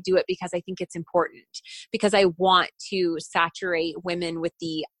good. I do it because I think it's important, because I want to saturate women with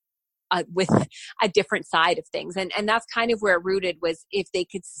the with a different side of things. And that's kind of where it rooted, was if they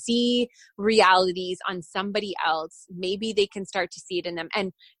could see realities on somebody else, maybe they can start to see it in them.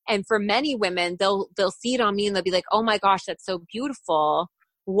 And for many women, they'll see it on me and they'll be like, oh my gosh, that's so beautiful.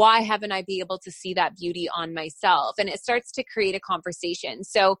 Why haven't I been able to see that beauty on myself? And it starts to create a conversation.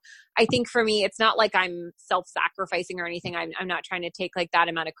 So I think for me, it's not like I'm self-sacrificing or anything. I'm not trying to take like that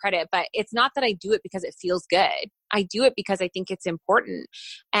amount of credit, but it's not that I do it because it feels good. I do it because I think it's important.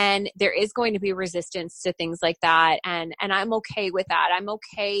 And there is going to be resistance to things like that. And I'm okay with that. I'm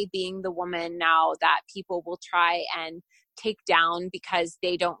okay being the woman now that people will try and take down because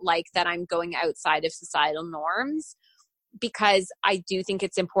they don't like that I'm going outside of societal norms. Because I do think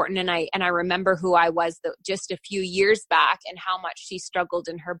it's important. And I remember who I was just a few years back and how much she struggled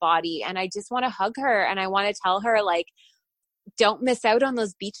in her body. And I just want to hug her. And I want to tell her, like, don't miss out on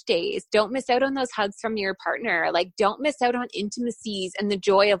those beach days. Don't miss out on those hugs from your partner. Like, don't miss out on intimacies and the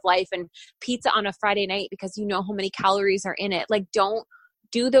joy of life and pizza on a Friday night because you know how many calories are in it. Like, don't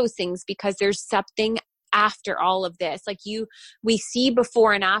do those things because there's something after all of this. Like, we see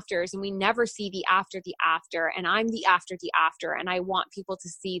before and afters and we never see the after. And I'm the after. And I want people to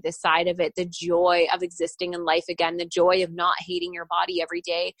see the side of it, the joy of existing in life again, the joy of not hating your body every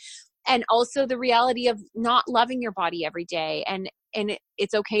day. And also the reality of not loving your body every day. And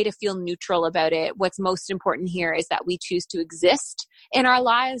it's okay to feel neutral about it. What's most important here is that we choose to exist in our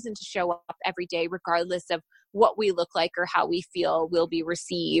lives and to show up every day, regardless of what we look like or how we feel will be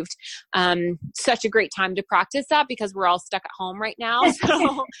received. Such a great time to practice that because we're all stuck at home right now.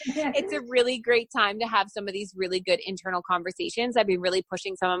 So it's a really great time to have some of these really good internal conversations. I've been really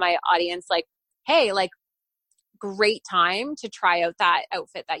pushing some of my audience, like, hey, like, great time to try out that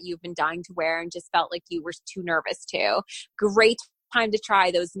outfit that you've been dying to wear and just felt like you were too nervous to. Great time to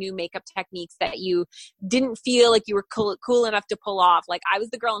try those new makeup techniques that you didn't feel like you were cool enough to pull off. Like, I was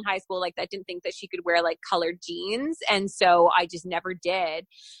the girl in high school, like, that didn't think that she could wear like colored jeans. And so I just never did.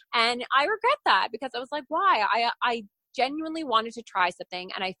 And I regret that because I was like, why? I genuinely wanted to try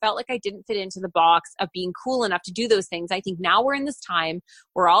something and I felt like I didn't fit into the box of being cool enough to do those things. I think now we're in this time,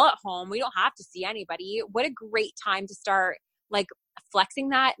 we're all at home. We don't have to see anybody. What a great time to start like flexing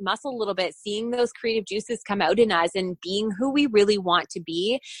that muscle a little bit, seeing those creative juices come out in us and being who we really want to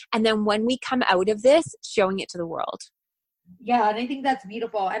be. And then when we come out of this, showing it to the world. Yeah. And I think that's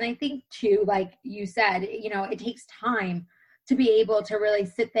beautiful. And I think too, like you said, you know, it takes time to be able to really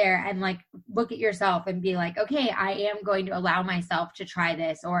sit there and like look at yourself and be like, okay, I am going to allow myself to try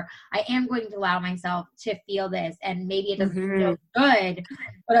this, or I am going to allow myself to feel this. And maybe it doesn't feel good,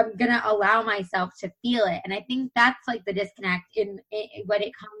 but I'm going to allow myself to feel it. And I think that's like the disconnect in when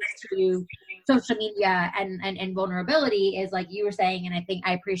it comes to social media and vulnerability is like you were saying. And I think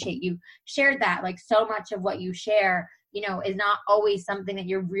I appreciate you shared that, like so much of what you share, you know, is not always something that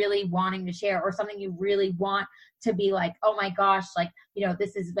you're really wanting to share or something you really want to be like, oh my gosh, like, you know,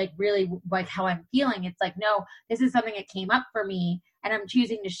 this is like really like how I'm feeling. It's like, no, this is something that came up for me and I'm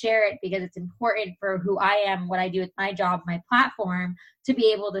choosing to share it because it's important for who I am, what I do with my job, my platform, to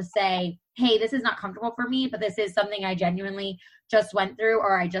be able to say, hey, this is not comfortable for me, but this is something I genuinely just went through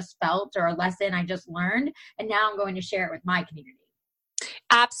or I just felt or a lesson I just learned. And now I'm going to share it with my community.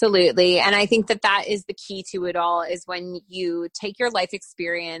 Absolutely. And I think that is the key to it all, is when you take your life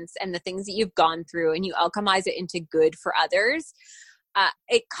experience and the things that you've gone through and you alchemize it into good for others,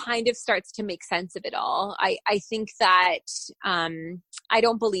 it kind of starts to make sense of it all. I think that I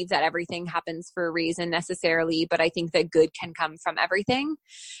don't believe that everything happens for a reason necessarily, but I think that good can come from everything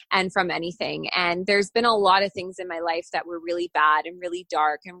and from anything. And there's been a lot of things in my life that were really bad and really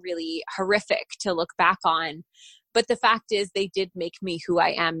dark and really horrific to look back on. But the fact is, they did make me who I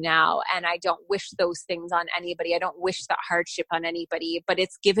am now. And I don't wish those things on anybody. I don't wish that hardship on anybody, but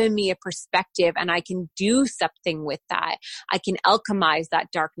it's given me a perspective and I can do something with that. I can alchemize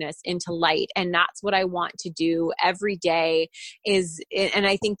that darkness into light. And that's what I want to do every day and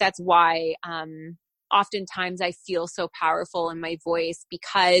I think that's why, oftentimes I feel so powerful in my voice,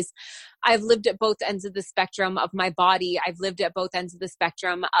 because I've lived at both ends of the spectrum of my body. I've lived at both ends of the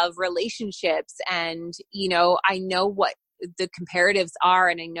spectrum of relationships. And, you know, I know what the comparatives are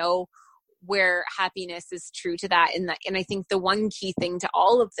and I know where happiness is true to that. And I think the one key thing to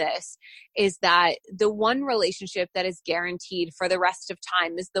all of this is that the one relationship that is guaranteed for the rest of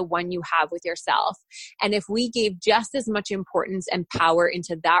time is the one you have with yourself. And if we gave just as much importance and power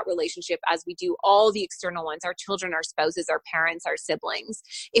into that relationship as we do all the external ones, our children, our spouses, our parents, our siblings,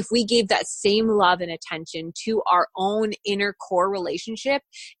 if we gave that same love and attention to our own inner core relationship,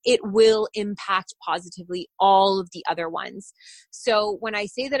 it will impact positively all of the other ones. So when I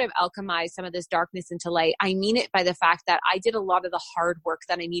say that I've alchemized some of this darkness into light. I mean it by the fact that I did a lot of the hard work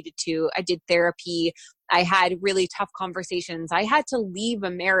that I needed to. I did therapy. I had really tough conversations. I had to leave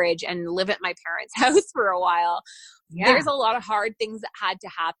a marriage and live at my parents' house for a while. Yeah. There's a lot of hard things that had to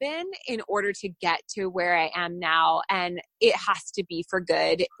happen in order to get to where I am now. And it has to be for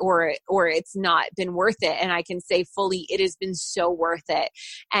good or it's not been worth it. And I can say fully, it has been so worth it.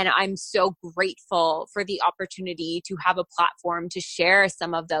 And I'm so grateful for the opportunity to have a platform to share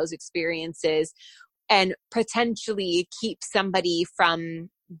some of those experiences and potentially keep somebody from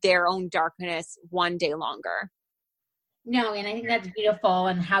their own darkness one day longer. No, and I think that's beautiful.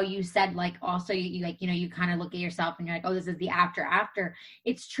 And how you said, like, also you like, you kind of look at yourself and you're like, oh, this is the after.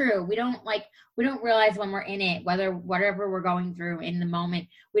 It's true. We don't realize when we're in it, whatever we're going through in the moment,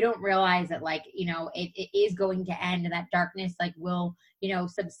 we don't realize that, like, it is going to end, and that darkness, like, will,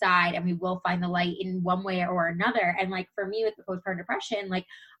 subside, and we will find the light in one way or another. And like, for me with the postpartum depression, like,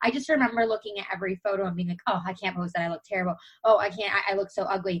 I just remember looking at every photo and being like, oh, I can't post that. I look terrible. Oh, I can't, I look so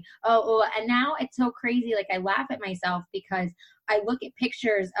ugly. Oh, and now it's so crazy. Like, I laugh at myself because I look at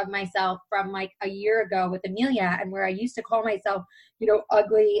pictures of myself from like a year ago with Amelia, and where I used to call myself,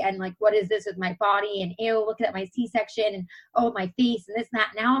 ugly, and like, what is this with my body, and ew, look at my C-section, and oh, my face, and this and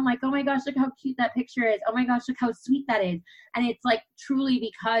that. Now I'm like, oh my gosh, look how cute that picture is. Oh my gosh, look how sweet that is. And it's like truly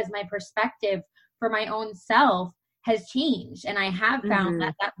because my perspective for my own self has changed, and I have found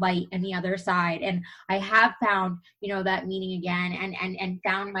that light on the other side, and I have found, that meaning again, and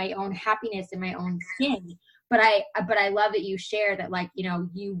found my own happiness in my own skin. But I love that you share that, like,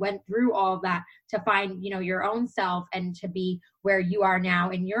 you went through all of that to find, your own self and to be where you are now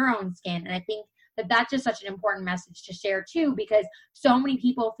in your own skin. And I think that that's just such an important message to share too, because so many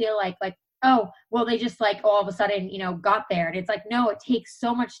people feel like, oh, well, they just like all of a sudden, got there. And it's like, no, it takes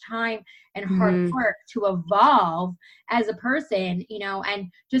so much time and hard work to evolve as a person,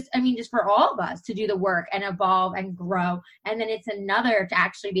 and just for all of us to do the work and evolve and grow. And then it's another to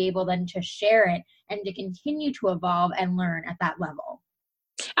actually be able then to share it and to continue to evolve and learn at that level.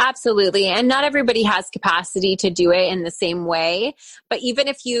 Absolutely. And not everybody has capacity to do it in the same way. But even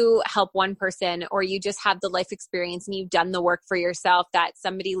if you help one person, or you just have the life experience and you've done the work for yourself, that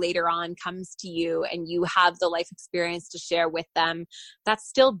somebody later on comes to you and you have the life experience to share with them, that's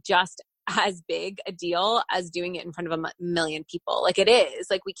still just as big a deal as doing it in front of a million people. Like, it is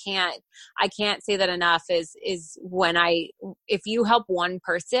like, I can't say that enough is if you help one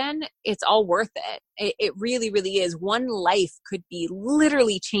person, it's all worth it. It really, really is. One life could be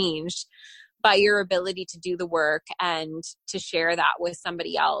literally changed by your ability to do the work and to share that with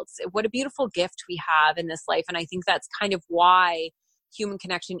somebody else. What a beautiful gift we have in this life. And I think that's kind of why human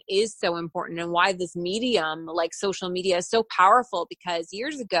connection is so important, and why this medium like social media is so powerful. Because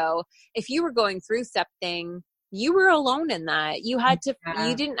years ago, if you were going through something, you were alone in that. You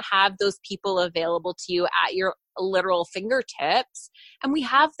didn't have those people available to you at your literal fingertips. And we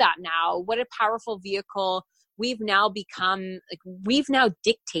have that now. What a powerful vehicle. We've now become, we've now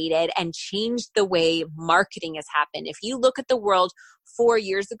dictated and changed the way marketing has happened. If you look at the world 4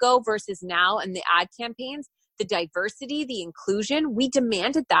 years ago versus now, and the ad campaigns, the diversity, the inclusion, we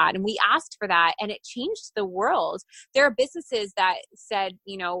demanded that and we asked for that, and it changed the world. There are businesses that said,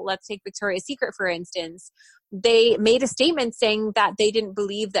 let's take Victoria's Secret, for instance. They made a statement saying that they didn't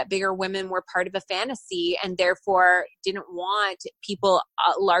believe that bigger women were part of a fantasy, and therefore didn't want people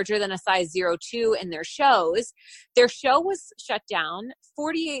larger than a size 02 in their shows. Their show was shut down.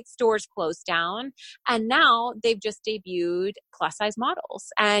 48 stores closed down. And now they've just debuted plus size models.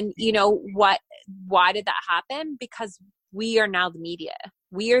 And why did that happen? Because we are now the media.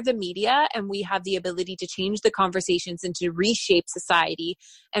 We are the media, and we have the ability to change the conversations and to reshape society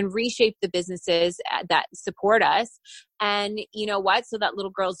and reshape the businesses that support us. And you know what? So that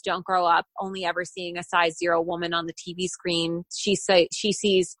little girls don't grow up only ever seeing a size 0 woman on the TV screen. She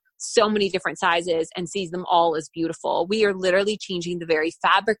sees so many different sizes and sees them all as beautiful. We are literally changing the very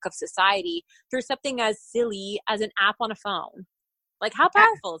fabric of society through something as silly as an app on a phone. Like, how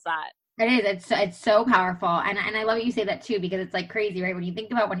powerful is that? It is. It's so powerful. And I love that you say that too, because it's like crazy, right? When you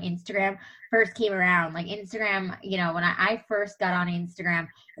think about when Instagram first came around, like Instagram, when I first got on Instagram,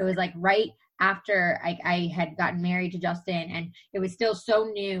 it was like right after I had gotten married to Justin, and it was still so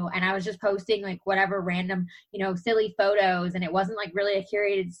new, and I was just posting like whatever random, silly photos, and it wasn't like really a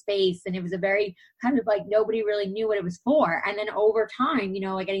curated space, and it was a very kind of like nobody really knew what it was for. And then over time,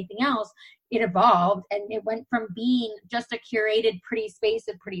 like anything else, it evolved, and it went from being just a curated pretty space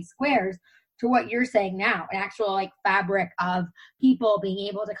of pretty squares to what you're saying now, an actual like fabric of people being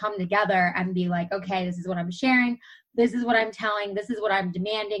able to come together and be like, okay, this is what I'm sharing. This is what I'm telling. This is what I'm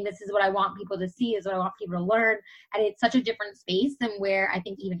demanding. This is what I want people to see. This is what I want people to learn. And it's such a different space than where I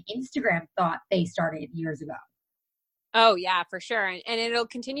think even Instagram thought they started years ago. Oh yeah, for sure. And it'll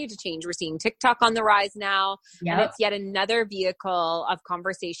continue to change. We're seeing TikTok on the rise now. Yep. And it's yet another vehicle of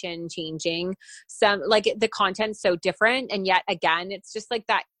conversation changing. Some like the content's so different. And yet again, it's just like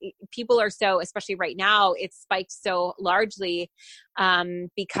that. People are so, especially right now, it's spiked so largely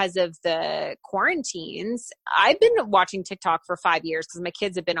because of the quarantines. I've been watching TikTok for 5 years because my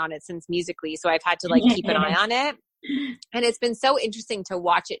kids have been on it since Musical.ly. So I've had to like keep an eye on it. And it's been so interesting to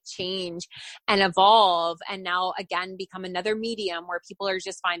watch it change and evolve and now again become another medium where people are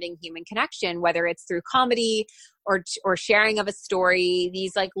just finding human connection, whether it's through comedy or sharing of a story.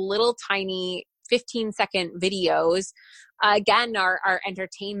 These like little tiny 15-second videos again are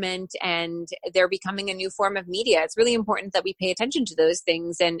entertainment, and they're becoming a new form of media. It's really important that we pay attention to those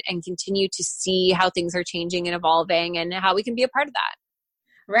things and continue to see how things are changing and evolving and how we can be a part of that.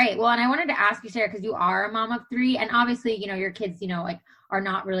 Right. Well, and I wanted to ask you, Sarah, because you are a mom of 3, and obviously, you know, your kids, you know, like are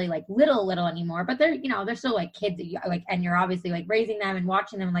not really like little anymore, but they're, you know, they're still like kids that you, like, and you're obviously like raising them and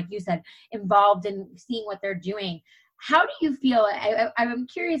watching them, like you said, involved in seeing what they're doing. How do you feel? I'm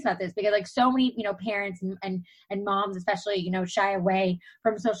curious about this because like so many, you know, parents and moms, especially, you know, shy away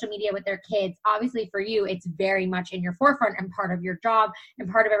from social media with their kids. Obviously for you, it's very much in your forefront and part of your job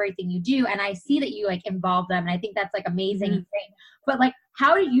and part of everything you do. And I see that you like involve them. And I think that's like amazing. Mm-hmm. But like,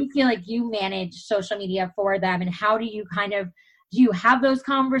 how do you feel like you manage social media for them? And how do you do you have those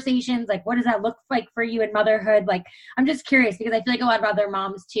conversations? Like, what does that look like for you in motherhood? Like, I'm just curious because I feel like a lot of other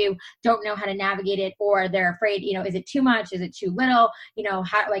moms too don't know how to navigate it, or they're afraid, you know, is it too much? Is it too little? You know,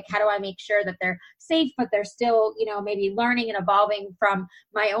 how do I make sure that they're safe, but they're still, you know, maybe learning and evolving from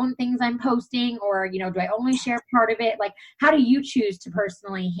my own things I'm posting, or, you know, do I only share part of it? Like, how do you choose to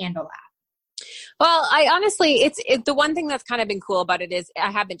personally handle that? Well, I honestly, it's the one thing that's kind of been cool about it is I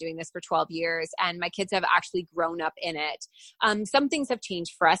have been doing this for 12 years and my kids have actually grown up in it. Some things have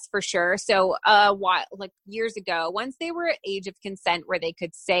changed for us for sure. So, like years ago, once they were at age of consent where they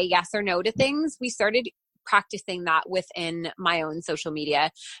could say yes or no to things, we started practicing that within my own social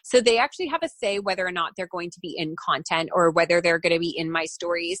media. So they actually have a say whether or not they're going to be in content or whether they're going to be in my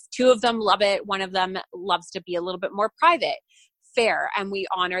stories. 2 of them love it. One of them loves to be a little bit more private. Fair, and we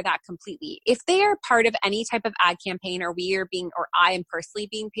honor that completely. If they are part of any type of ad campaign, or I am personally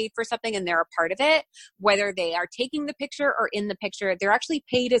being paid for something and they're a part of it, whether they are taking the picture or in the picture, they're actually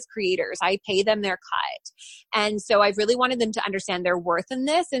paid as creators. I pay them their cut. And so I've really wanted them to understand their worth in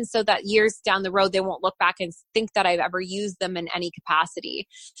this, and so that years down the road they won't look back and think that I've ever used them in any capacity.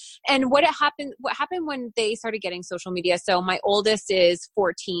 And what happened when they started getting social media, so my oldest is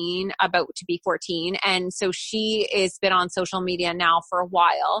 14, about to be 14, and so she has been on social media now for a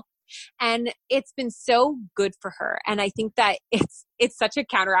while, and it's been so good for her. And I think that it's such a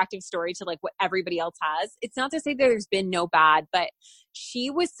counteractive story to like what everybody else has. It's not to say that there's been no bad, but she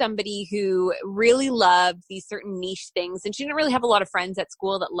was somebody who really loved these certain niche things, and she didn't really have a lot of friends at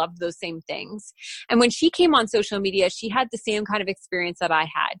school that loved those same things. And when she came on social media, she had the same kind of experience that I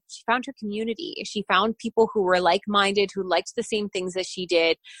had. She found her community. She found people who were like-minded, who liked the same things as she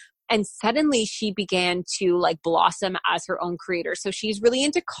did. And suddenly she began to like blossom as her own creator. So she's really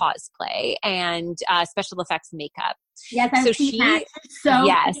into cosplay and special effects makeup. Yes, I've seen that. It's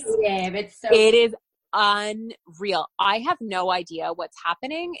so creative. It is unreal. I have no idea what's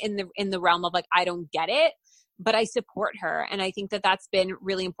happening in the realm of like, I don't get it, but I support her. And I think that that's been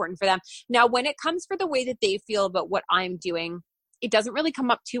really important for them. Now, when it comes for the way that they feel about what I'm doing, it doesn't really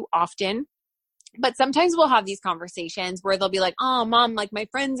come up too often. But sometimes we'll have these conversations where they'll be like, oh, mom, like my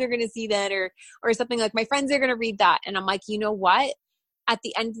friends are going to see that, or something like my friends are going to read that. And I'm like, you know what? At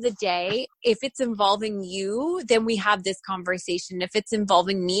the end of the day, if it's involving you, then we have this conversation. If it's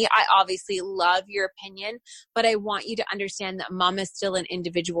involving me, I obviously love your opinion, but I want you to understand that mom is still an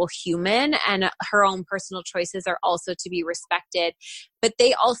individual human and her own personal choices are also to be respected. But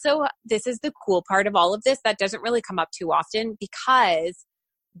they also, this is the cool part of all of this that doesn't really come up too often, because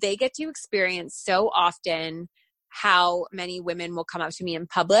they get to experience so often how many women will come up to me in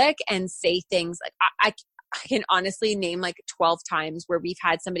public and say things like, I can honestly name like 12 times where we've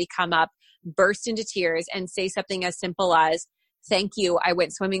had somebody come up, burst into tears and say something as simple as, thank you, I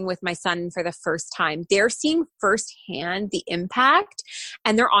went swimming with my son for the first time. They're seeing firsthand the impact,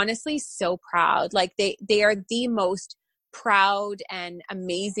 and they're honestly so proud. Like they are the most proud and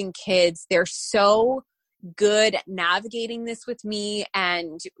amazing kids. They're so good at navigating this with me.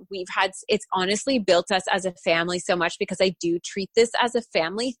 And it's honestly built us as a family so much, because I do treat this as a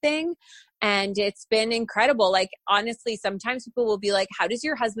family thing. And it's been incredible. Like, honestly, sometimes people will be like, how does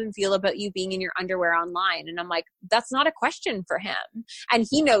your husband feel about you being in your underwear online? And I'm like, that's not a question for him. And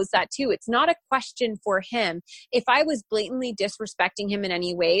he knows that too. It's not a question for him. If I was blatantly disrespecting him in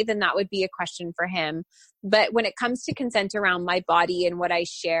any way, then that would be a question for him. But when it comes to consent around my body and what I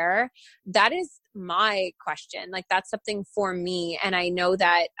share, that is my question. Like, that's something for me. And I know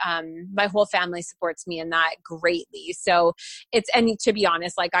that my whole family supports me in that greatly. So and to be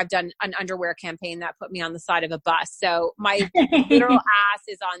honest, like, I've done an underwear campaign that put me on the side of a bus. So my literal ass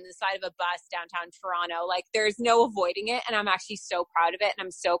is on the side of a bus downtown Toronto. Like, there's no avoiding it. And I'm actually so proud of it. And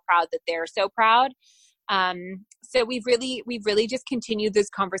I'm so proud that they're so proud. So we've really just continued those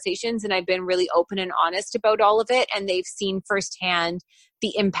conversations, and I've been really open and honest about all of it. And they've seen firsthand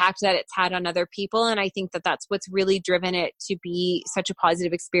the impact that it's had on other people. And I think that that's what's really driven it to be such a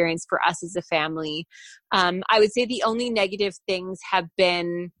positive experience for us as a family. I would say the only negative things have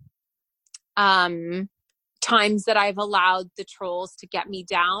been, times that I've allowed the trolls to get me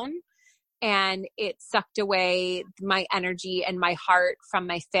down. And it sucked away my energy and my heart from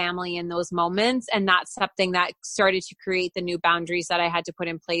my family in those moments. And that's something that started to create the new boundaries that I had to put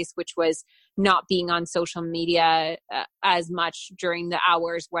in place, which was not being on social media as much during the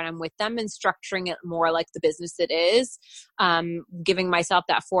hours when I'm with them, and structuring it more like the business it is. Giving myself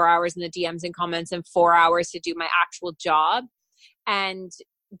that 4 hours in the DMs and comments and 4 hours to do my actual job. And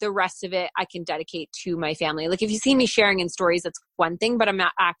the rest of it I can dedicate to my family. Like, if you see me sharing in stories, that's one thing, but I'm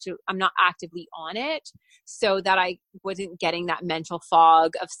not actively on it, so that I wasn't getting that mental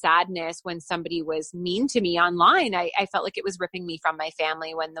fog of sadness when somebody was mean to me online. I felt like it was ripping me from my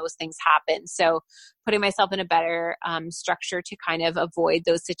family when those things happen. So putting myself in a better structure to kind of avoid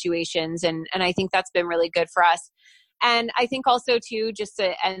those situations. And I think that's been really good for us. And I think also too, just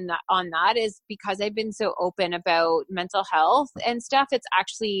to end on that, is because I've been so open about mental health and stuff, it's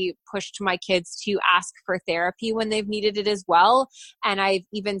actually pushed my kids to ask for therapy when they've needed it as well. And I've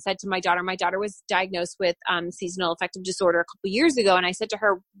even said to my daughter was diagnosed with seasonal affective disorder a couple years ago. And I said to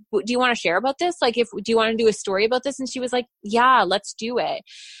her, do you want to share about this? Like, do you want to do a story about this? And she was like, yeah, let's do it.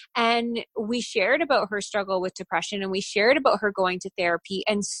 And we shared about her struggle with depression, and we shared about her going to therapy.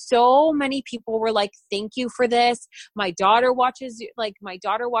 And so many people were like, thank you for this. My daughter watches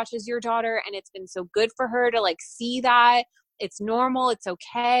your daughter, and it's been so good for her to like see that it's normal, it's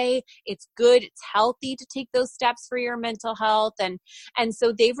okay, it's good, it's healthy to take those steps for your mental health. And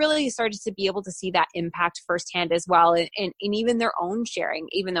so they've really started to be able to see that impact firsthand as well. And even their own sharing,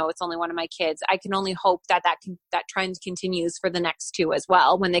 even though it's only one of my kids, I can only hope that trend continues for the next two as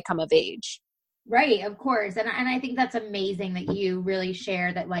well when they come of age. Right, of course. And I think that's amazing that you really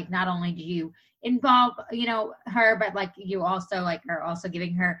share that, like, not only do you involve, her, but like you also are also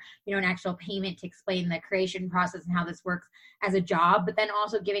giving her, an actual payment to explain the creation process and how this works as a job, but then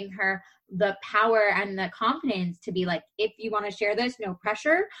also giving her the power and the confidence to be like, if you want to share this, no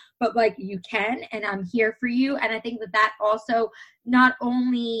pressure, but like you can, and I'm here for you. And I think that also not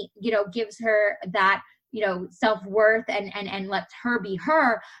only, gives her that, self-worth and lets her be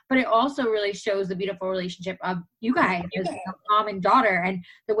her, but it also really shows the beautiful relationship of you guys as mom and daughter, and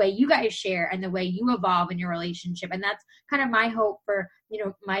the way you guys share and the way you evolve in your relationship. And that's kind of my hope for,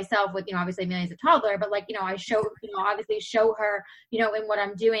 myself with, obviously Amelia's a toddler, but like, I obviously show her, in what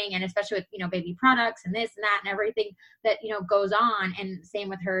I'm doing, and especially with, baby products and this and that and everything that, goes on. And same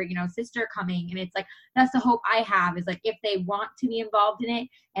with her, sister coming. And it's like, that's the hope I have, is like, if they want to be involved in it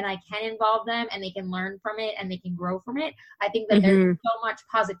and I can involve them and they can learn from it and they can grow from it, I think that there's so much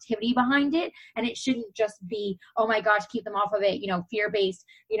positivity behind it. And it shouldn't just be, oh my gosh, keep them off of it, fear-based,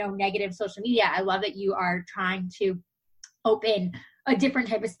 negative social media. I love that you are trying to open a different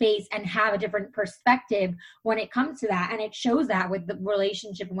type of space and have a different perspective when it comes to that. And it shows that with the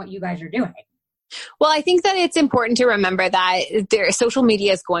relationship and what you guys are doing. Well, I think that it's important to remember that social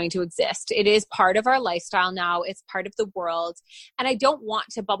media is going to exist. It is part of our lifestyle now. It's part of the world. And I don't want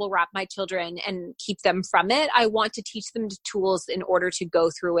to bubble wrap my children and keep them from it. I want to teach them the tools in order to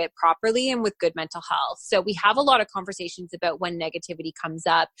go through it properly and with good mental health. So we have a lot of conversations about when negativity comes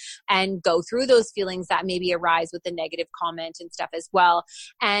up and go through those feelings that maybe arise with the negative comment and stuff as well.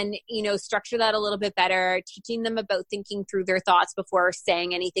 And, structure that a little bit better, teaching them about thinking through their thoughts before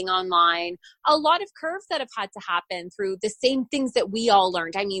saying anything online. A lot of curves that have had to happen through the same things that we all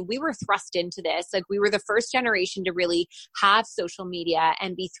learned. I mean, we were thrust into this. Like, we were the first generation to really have social media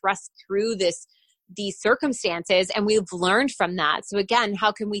and be thrust through this these circumstances, and we've learned from that. So again,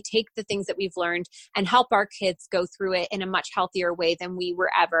 how can we take the things that we've learned and help our kids go through it in a much healthier way than we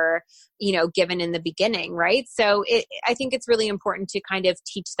were ever, given in the beginning, right? So I think it's really important to kind of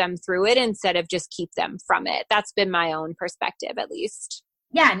teach them through it instead of just keep them from it. That's been my own perspective, at least.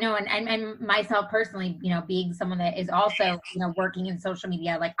 Yeah, no, and myself personally, being someone that is also, working in social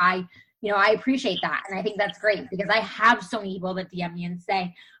media, like I appreciate that. And I think that's great because I have so many people that DM me and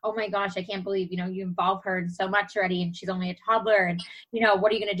say, oh my gosh, I can't believe, you involve her in so much already and she's only a toddler and,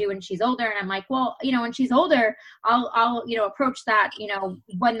 what are you going to do when she's older? And I'm like, well, when she's older, I'll approach that,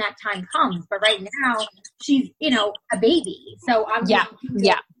 when that time comes. But right now she's, a baby. So I'm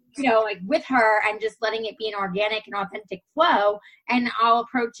like with her and just letting it be an organic and authentic flow. And I'll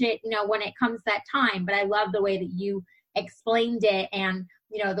approach it, when it comes that time. But I love the way that you explained it and,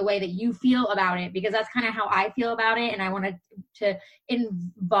 the way that you feel about it, because that's kind of how I feel about it. And I wanted to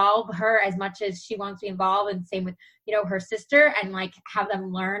involve her as much as she wants to be involved, and same with, her sister, and like have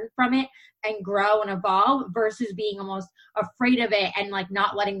them learn from it and grow and evolve versus being almost afraid of it and like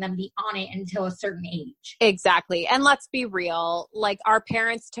not letting them be on it until a certain age. Exactly. And let's be real, like our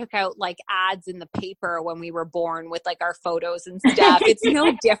parents took out like ads in the paper when we were born with like our photos and stuff. It's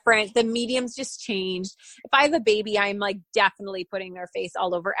no different. The medium's just changed. If I have a baby, I'm like definitely putting their face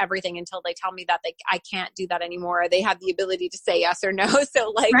all over everything until they tell me that I can't do that anymore. They have the ability to say yes or no.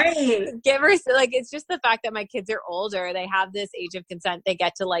 So like give her, like, it's just the fact that my kids are older. They have this age of consent. They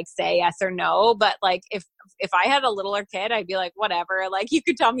get to like say yes or no. But like if I had a littler kid, I'd be like, whatever. Like you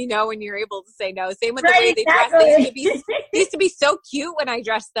could tell me no when you're able to say no. Same with the way they dress. They used to be so cute when I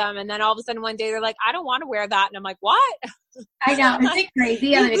dressed them. And then all of a sudden one day they're like, I don't want to wear that. And I'm like, what? I know. It's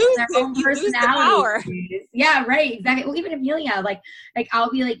crazy. I mean, it's their own personality. Yeah, right. Exactly. Well, even Amelia, like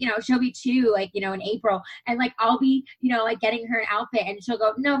I'll be like, she'll be 2, like, in April. And like, I'll be, like getting her an outfit and she'll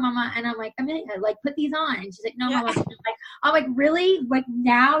go, no, mama. And I'm like, Amelia, like put these on. And she's like, no, mama. I'm like, really? Like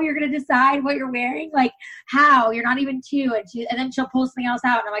now you're going to decide what you're wearing? Like how? You're not even 2. And then she'll pull something else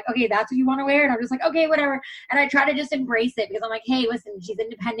out. And I'm like, okay, that's what you want to wear? And I'm just like, okay, whatever. And I try to just embrace it because I'm like, hey, listen, she's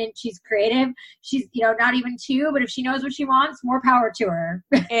independent. She's creative. She's, not even 2, but if she knows what she wants, more power to her.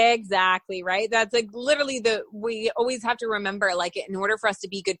 Exactly. Right. That's like literally we always have to remember, like, in order for us to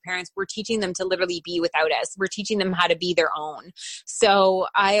be good parents, we're teaching them to literally be without us. We're teaching them how to be their own. So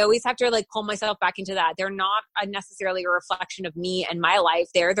I always have to like pull myself back into that. They're not necessarily a reflection of me and my life.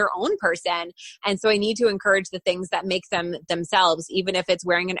 They're their own person. And so I need to encourage the things that make them themselves, even if it's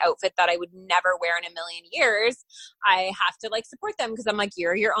wearing an outfit that I would never wear in a million years. I have to like support them because I'm like,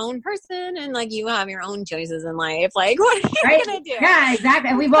 you're your own person and like you have your own choices in life. Like, what are you gonna do? Yeah, exactly.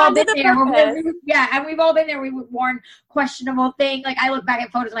 And we've all been there. And we've all been there. We've worn questionable things. Like I look back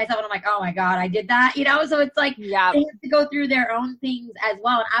at photos of myself and I'm like, oh my God, I did that. So it's like they have to go through their own things as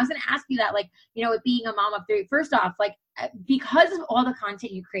well. And I was going to ask you that, like, with being a mom of 3, first off, like, because of all the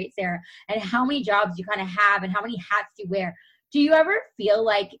content you create, Sarah, and how many jobs you kind of have and how many hats you wear, do you ever feel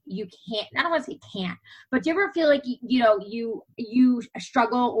like you can't, I don't want to say can't, but do you ever feel like, you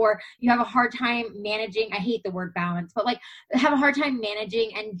struggle or you have a hard time managing, I hate the word balance, but like have a hard time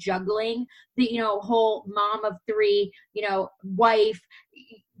managing and juggling the, whole mom of 3, wife,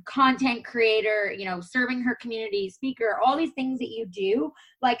 content creator, serving her community, speaker, all these things that you do?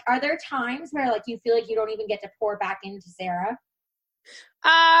 Like, are there times where like you feel like you don't even get to pour back into Sarah?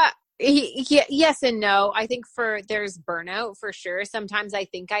 Yes and no. I think there's burnout for sure. Sometimes I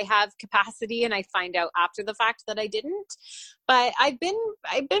think I have capacity and I find out after the fact that I didn't. But I've been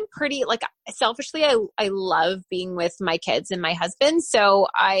pretty, like, selfishly, I love being with my kids and my husband. So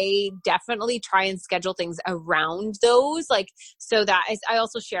I definitely try and schedule things around those, like, so that I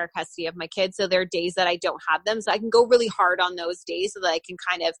also share custody of my kids. So there are days that I don't have them. So I can go really hard on those days so that I can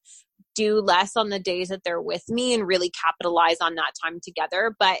kind of do less on the days that they're with me and really capitalize on that time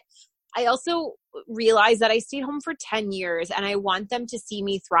together. But I also realize that I stayed home for 10 years and I want them to see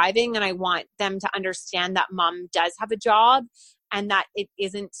me thriving, and I want them to understand that mom does have a job and that it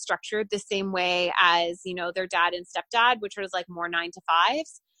isn't structured the same way as, their dad and stepdad, which was like more 9 to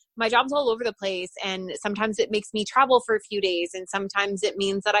 5s. My job's all over the place, and sometimes it makes me travel for a few days, and sometimes it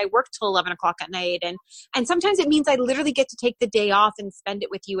means that I work till 11 o'clock at night, and sometimes it means I literally get to take the day off and spend it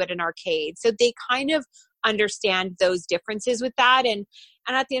with you at an arcade. So they kind of understand those differences with that, and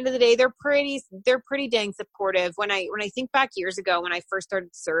at the end of the day, they're pretty dang supportive. When I think back years ago when I first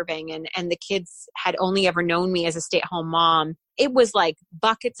started serving and the kids had only ever known me as a stay-at-home mom, it was like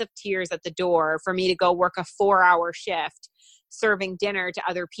buckets of tears at the door for me to go work a 4-hour shift serving dinner to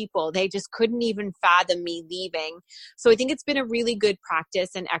other people. They just couldn't even fathom me leaving. So I think it's been a really good practice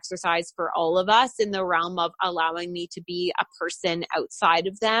and exercise for all of us in the realm of allowing me to be a person outside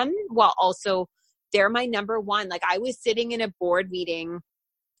of them while also they're my number one. Like I was sitting in a board meeting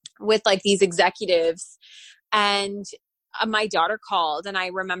with like these executives, and my daughter called, and I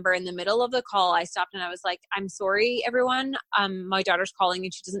remember in the middle of the call, I stopped and I was like, I'm sorry, everyone. My daughter's calling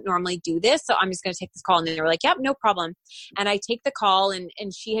and she doesn't normally do this. So I'm just going to take this call. And they were like, yep, no problem. And I take the call, and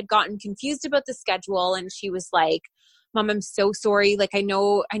she had gotten confused about the schedule. And she was like, Mom, I'm so sorry. Like, I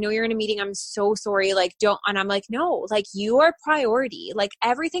know you're in a meeting. I'm so sorry. Like, don't. And I'm like, no, like you are priority. Like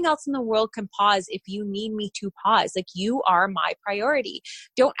everything else in the world can pause if you need me to pause. Like you are my priority.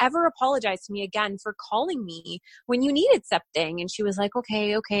 Don't ever apologize to me again for calling me when you needed something. And she was like,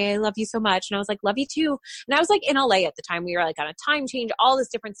 okay, I love you so much. And I was like, love you too. And I was like in LA at the time. We were like on a time change, all this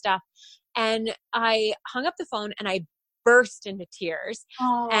different stuff. And I hung up the phone and I burst into tears.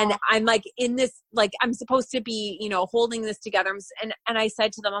 Aww. And I'm like in this, like, I'm supposed to be, holding this together. And I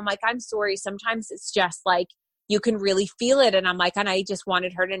said to them, I'm like, I'm sorry. Sometimes it's just like, you can really feel it. And I'm like, and I just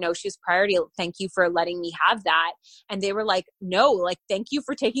wanted her to know she was priority. Thank you for letting me have that. And they were like, no, like, thank you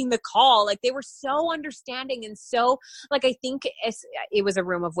for taking the call. Like they were so understanding. And so like, I think it was a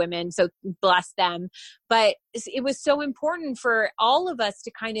room of women, so bless them. But it was so important for all of us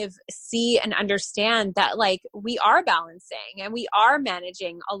to kind of see and understand that like we are balancing and we are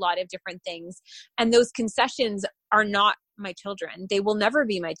managing a lot of different things. And those concessions are not my children. They will never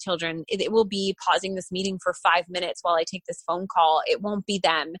be my children. It will be pausing this meeting for 5 minutes while I take this phone call. It won't be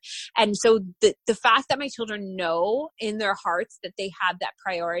them. And so the fact that my children know in their hearts that they have that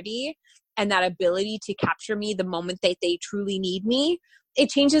priority and that ability to capture me the moment that they truly need me, it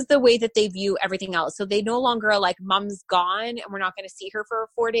changes the way that they view everything else. So they no longer are like, Mom's gone and we're not going to see her for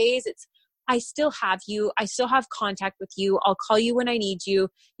 4 days. It's, I still have you. I still have contact with you. I'll call you when I need you.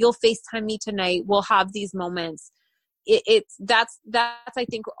 You'll FaceTime me tonight. We'll have these moments. That's I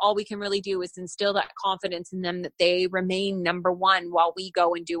think all we can really do is instill that confidence in them that they remain number one while we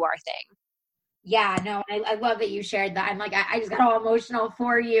go and do our thing. Yeah, no, I love that you shared that. I'm like, I just got all emotional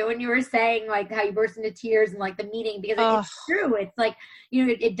for you. And you were saying like how you burst into tears in like the meeting, because it's true. It's like,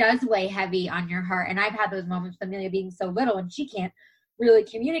 it does weigh heavy on your heart. And I've had those moments with Amelia being so little and she can't really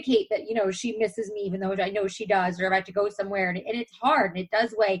communicate that, she misses me, even though I know she does, or if I have to go somewhere, and it's hard and it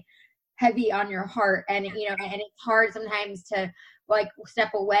does weigh heavy on your heart. And, and it's hard sometimes to like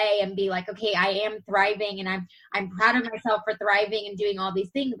step away and be like, okay, I am thriving and I'm proud of myself for thriving and doing all these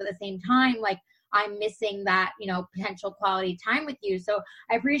things. But at the same time, like I'm missing that, potential quality time with you. So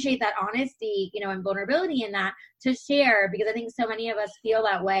I appreciate that honesty, and vulnerability in that to share, because I think so many of us feel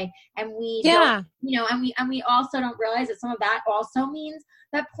that way, and we don't, and we also don't realize that some of that also means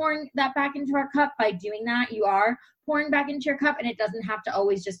that pouring that back into our cup. By doing that, you are pouring back into your cup, and it doesn't have to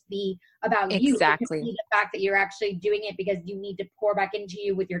always just be about you. Exactly. The fact that you're actually doing it because you need to pour back into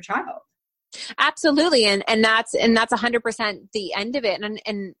you with your child. Absolutely. And that's 100% the end of it.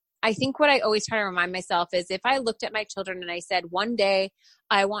 And I think what I always try to remind myself is if I looked at my children and I said, one day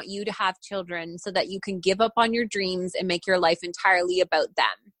I want you to have children so that you can give up on your dreams and make your life entirely about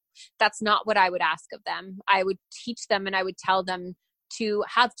them. That's not what I would ask of them. I would teach them and I would tell them to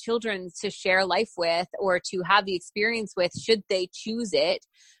have children to share life with or to have the experience with should they choose it.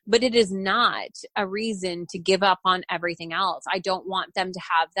 But it is not a reason to give up on everything else. I don't want them to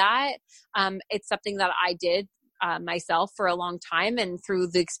have that. It's something that I did myself for a long time, and through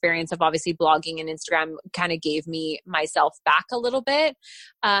the experience of obviously blogging and Instagram kind of gave me myself back a little bit.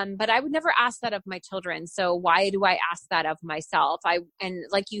 But I would never ask that of my children. So why do I ask that of myself? And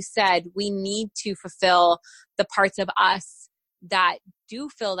like you said, we need to fulfill the parts of us that do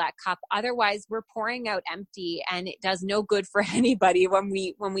fill that cup. Otherwise we're pouring out empty, and it does no good for anybody when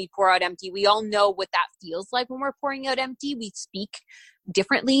we pour out empty. We all know what that feels like when we're pouring out empty. We speak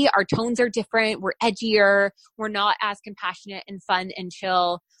differently. Our tones are different. We're edgier. We're not as compassionate and fun and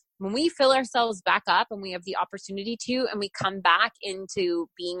chill. When we fill ourselves back up and we have the opportunity to, and we come back into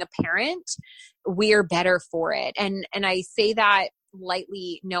being a parent, we're better for it. And I say that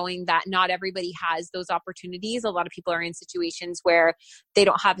lightly, knowing that not everybody has those opportunities. A lot of people are in situations where they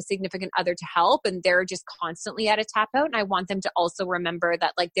don't have a significant other to help and they're just constantly at a tap out. And I want them to also remember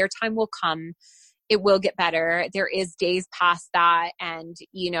that like their time will come. It will get better. There is days past that, and,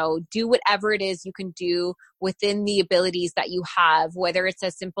 do whatever it is you can do within the abilities that you have, whether it's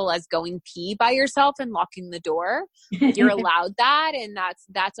as simple as going pee by yourself and locking the door. You're allowed that. And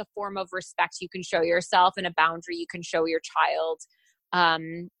that's a form of respect you can show yourself and a boundary you can show your child.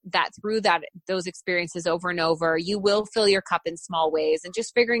 That through those experiences over and over, you will fill your cup in small ways, and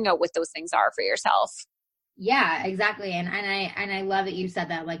just figuring out what those things are for yourself. Yeah, exactly. And I love that you said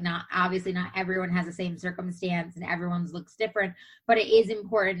that, like, not everyone has the same circumstance and everyone's looks different, but it is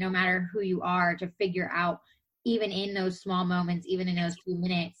important no matter who you are to figure out even in those small moments, even in those few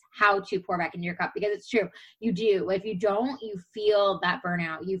minutes, how to pour back into your cup, because it's true. You do. If you don't, you feel that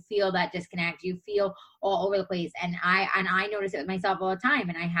burnout, you feel that disconnect, you feel all over the place. And I notice it with myself all the time,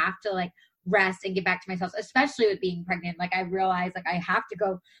 and I have to like rest and get back to myself, especially with being pregnant. Like I realize like I have to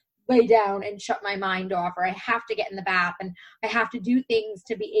go lay down and shut my mind off, or I have to get in the bath and I have to do things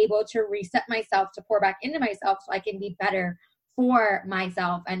to be able to reset myself, to pour back into myself so I can be better for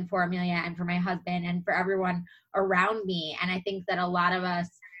myself and for Amelia and for my husband and for everyone around me. And I think that a lot of us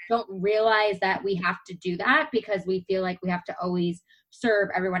don't realize that we have to do that because we feel like we have to always serve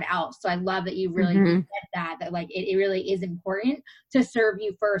everyone else. So I love that you really said that like it really is important to serve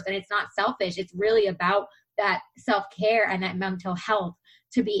you first. And it's not selfish. It's really about that self-care and that mental health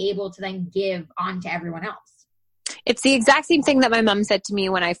to be able to then give on to everyone else. It's the exact same thing that my mom said to me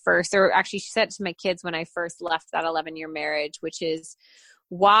when I first, or actually she said to my kids when I first left that 11-year marriage, which is,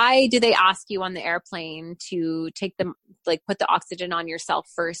 why do they ask you on the airplane to take them, like put the oxygen on yourself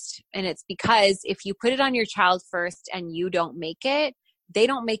first? And it's because if you put it on your child first and you don't make it, they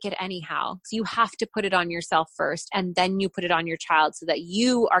don't make it anyhow. So you have to put it on yourself first, and then you put it on your child so that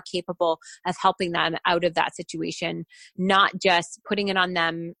you are capable of helping them out of that situation, not just putting it on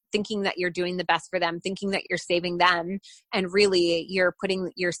them, thinking that you're doing the best for them, thinking that you're saving them. And really you're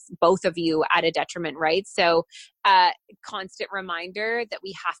putting both of you at a detriment, right? So constant reminder that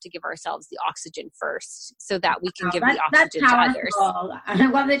we have to give ourselves the oxygen first so that we can give the oxygen to others. I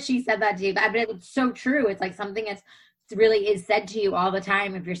love that she said that to you. But it's so true. It's like something that's really is said to you all the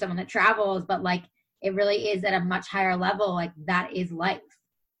time if you're someone that travels, but like it really is at a much higher level. Like that is life.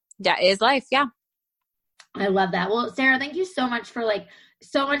 That is life. Yeah. I love that. Well, Sarah, thank you so much for like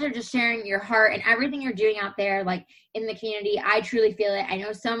so much of just sharing your heart and everything you're doing out there, like in the community. I truly feel it. I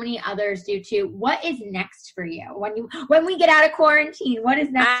know so many others do too. What is next for you when we get out of quarantine? What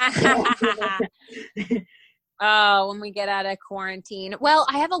is next for you? Oh, when we get out of quarantine. Well,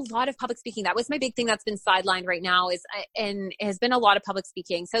 I have a lot of public speaking. That was my big thing that's been sidelined right now and has been a lot of public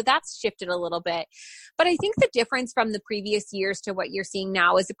speaking. So that's shifted a little bit. But I think the difference from the previous years to what you're seeing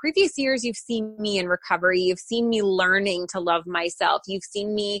now is the previous years, you've seen me in recovery. You've seen me learning to love myself. You've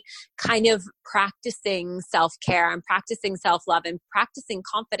seen me kind of practicing self-care and practicing self-love and practicing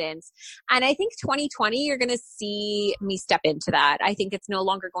confidence. And I think 2020, you're going to see me step into that. I think it's no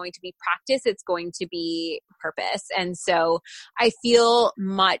longer going to be practice. It's going to be purpose. And so I feel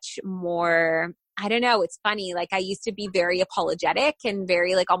much more, I don't know, it's funny. Like I used to be very apologetic and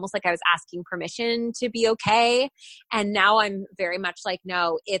very like almost like I was asking permission to be okay. And now I'm very much like,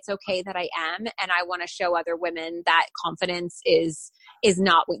 no, it's okay that I am. And I want to show other women that confidence is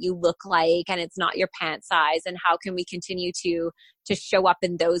not what you look like and it's not your pant size. And how can we continue to show up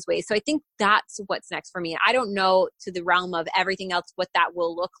in those ways? So I think that's what's next for me. I don't know to the realm of everything else what that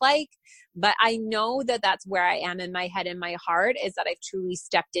will look like, but I know that that's where I am in my head and my heart, is that I've truly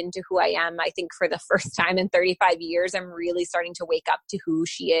stepped into who I am. I think for the first time in 35 years, I'm really starting to wake up to who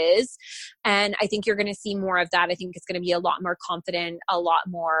she is. And I think you're going to see more of that. I think it's going to be a lot more confident, a lot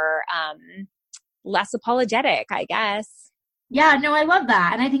more less apologetic, I guess. Yeah, no, I love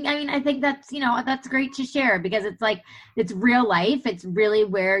that. And I think that's, that's great to share, because it's like, it's real life. It's really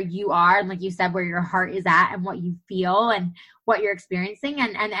where you are. And like you said, where your heart is at and what you feel and what you're experiencing.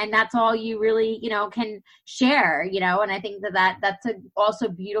 And that's all you really, can share, and I think that's a also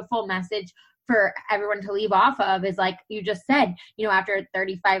beautiful message for everyone to leave off of, is like you just said, after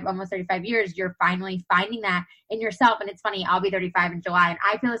almost 35 years, you're finally finding that in yourself. And it's funny, I'll be 35 in July, and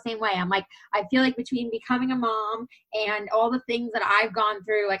I feel the same way. I'm like, I feel like between becoming a mom and all the things that I've gone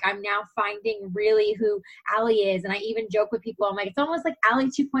through, like I'm now finding really who Allie is. And I even joke with people, I'm like, it's almost like Allie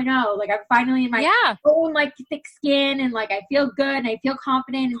 2.0. Like I'm finally in my own like thick skin, and like I feel good and I feel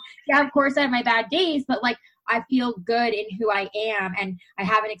confident. And yeah, of course I have my bad days, but like I feel good in who I am, and I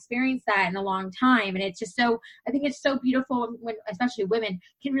haven't experienced that in a long time. And it's just I think it's so beautiful when especially women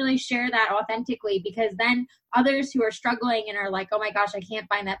can really share that authentically, because then others who are struggling and are like, oh my gosh, I can't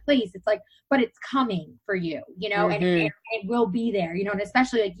find that place. It's like, but it's coming for you, and it will be there, and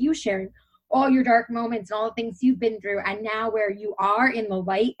especially like you sharing all your dark moments and all the things you've been through, and now where you are in the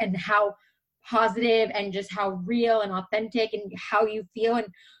light, and how positive and just how real and authentic and how you feel. And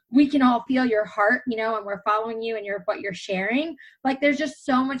we can all feel your heart, and we're following you and what you're sharing. Like there's just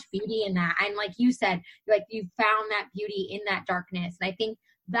so much beauty in that. And like you said, like you found that beauty in that darkness. And I think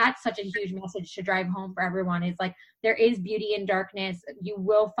that's such a huge message to drive home for everyone, is like, there is beauty in darkness. You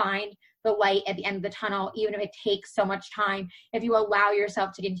will find the light at the end of the tunnel, even if it takes so much time, if you allow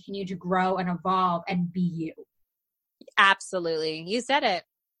yourself to continue to grow and evolve and be you. Absolutely. You said it.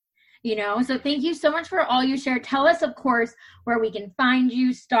 you know? So thank you so much for all you shared. Tell us, of course, where we can find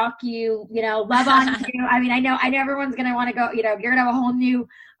you, stalk you, you know, love on you. I mean, I know everyone's going to want to go, you know, you're going to have a whole new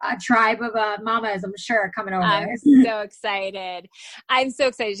tribe of mamas, I'm sure, coming over. I'm so excited. I'm so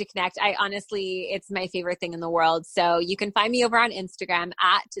excited to connect. I honestly, it's my favorite thing in the world. So you can find me over on Instagram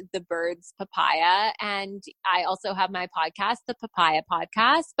at The Birds Papaya. And I also have my podcast, The Papaya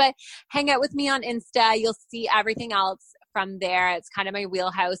Podcast, but hang out with me on Insta. You'll see everything else from there. It's kind of my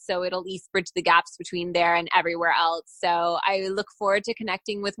wheelhouse. So it'll at least bridge the gaps between there and everywhere else. So I look forward to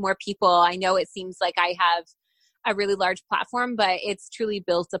connecting with more people. I know it seems like I have a really large platform, but it's truly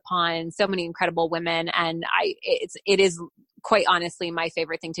built upon so many incredible women. And it is quite honestly my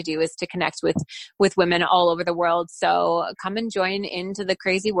favorite thing to do is to connect with women all over the world. So come and join into the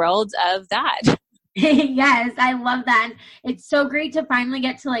crazy world of that. Yes, I love that. It's so great to finally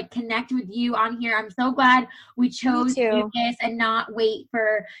get to like connect with you on here. I'm so glad we chose to do this and not wait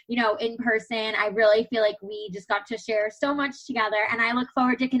for, you know, in person. I really feel like we just got to share so much together, and I look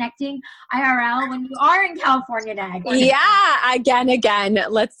forward to connecting IRL when you are in California next. Yeah, again.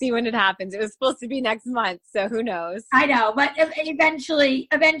 Let's see when it happens. It was supposed to be next month, so who knows? I know, but eventually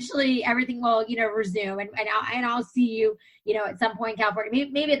everything will, you know, resume, and I'll see you, you know, at some point in California.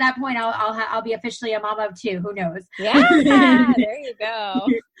 Maybe at that point I'll be officially a mama of two. Who knows? Yeah, there you go.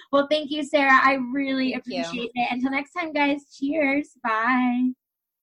 Well, thank you, Sarah. I really appreciate it. Until next time, guys. Cheers. Bye.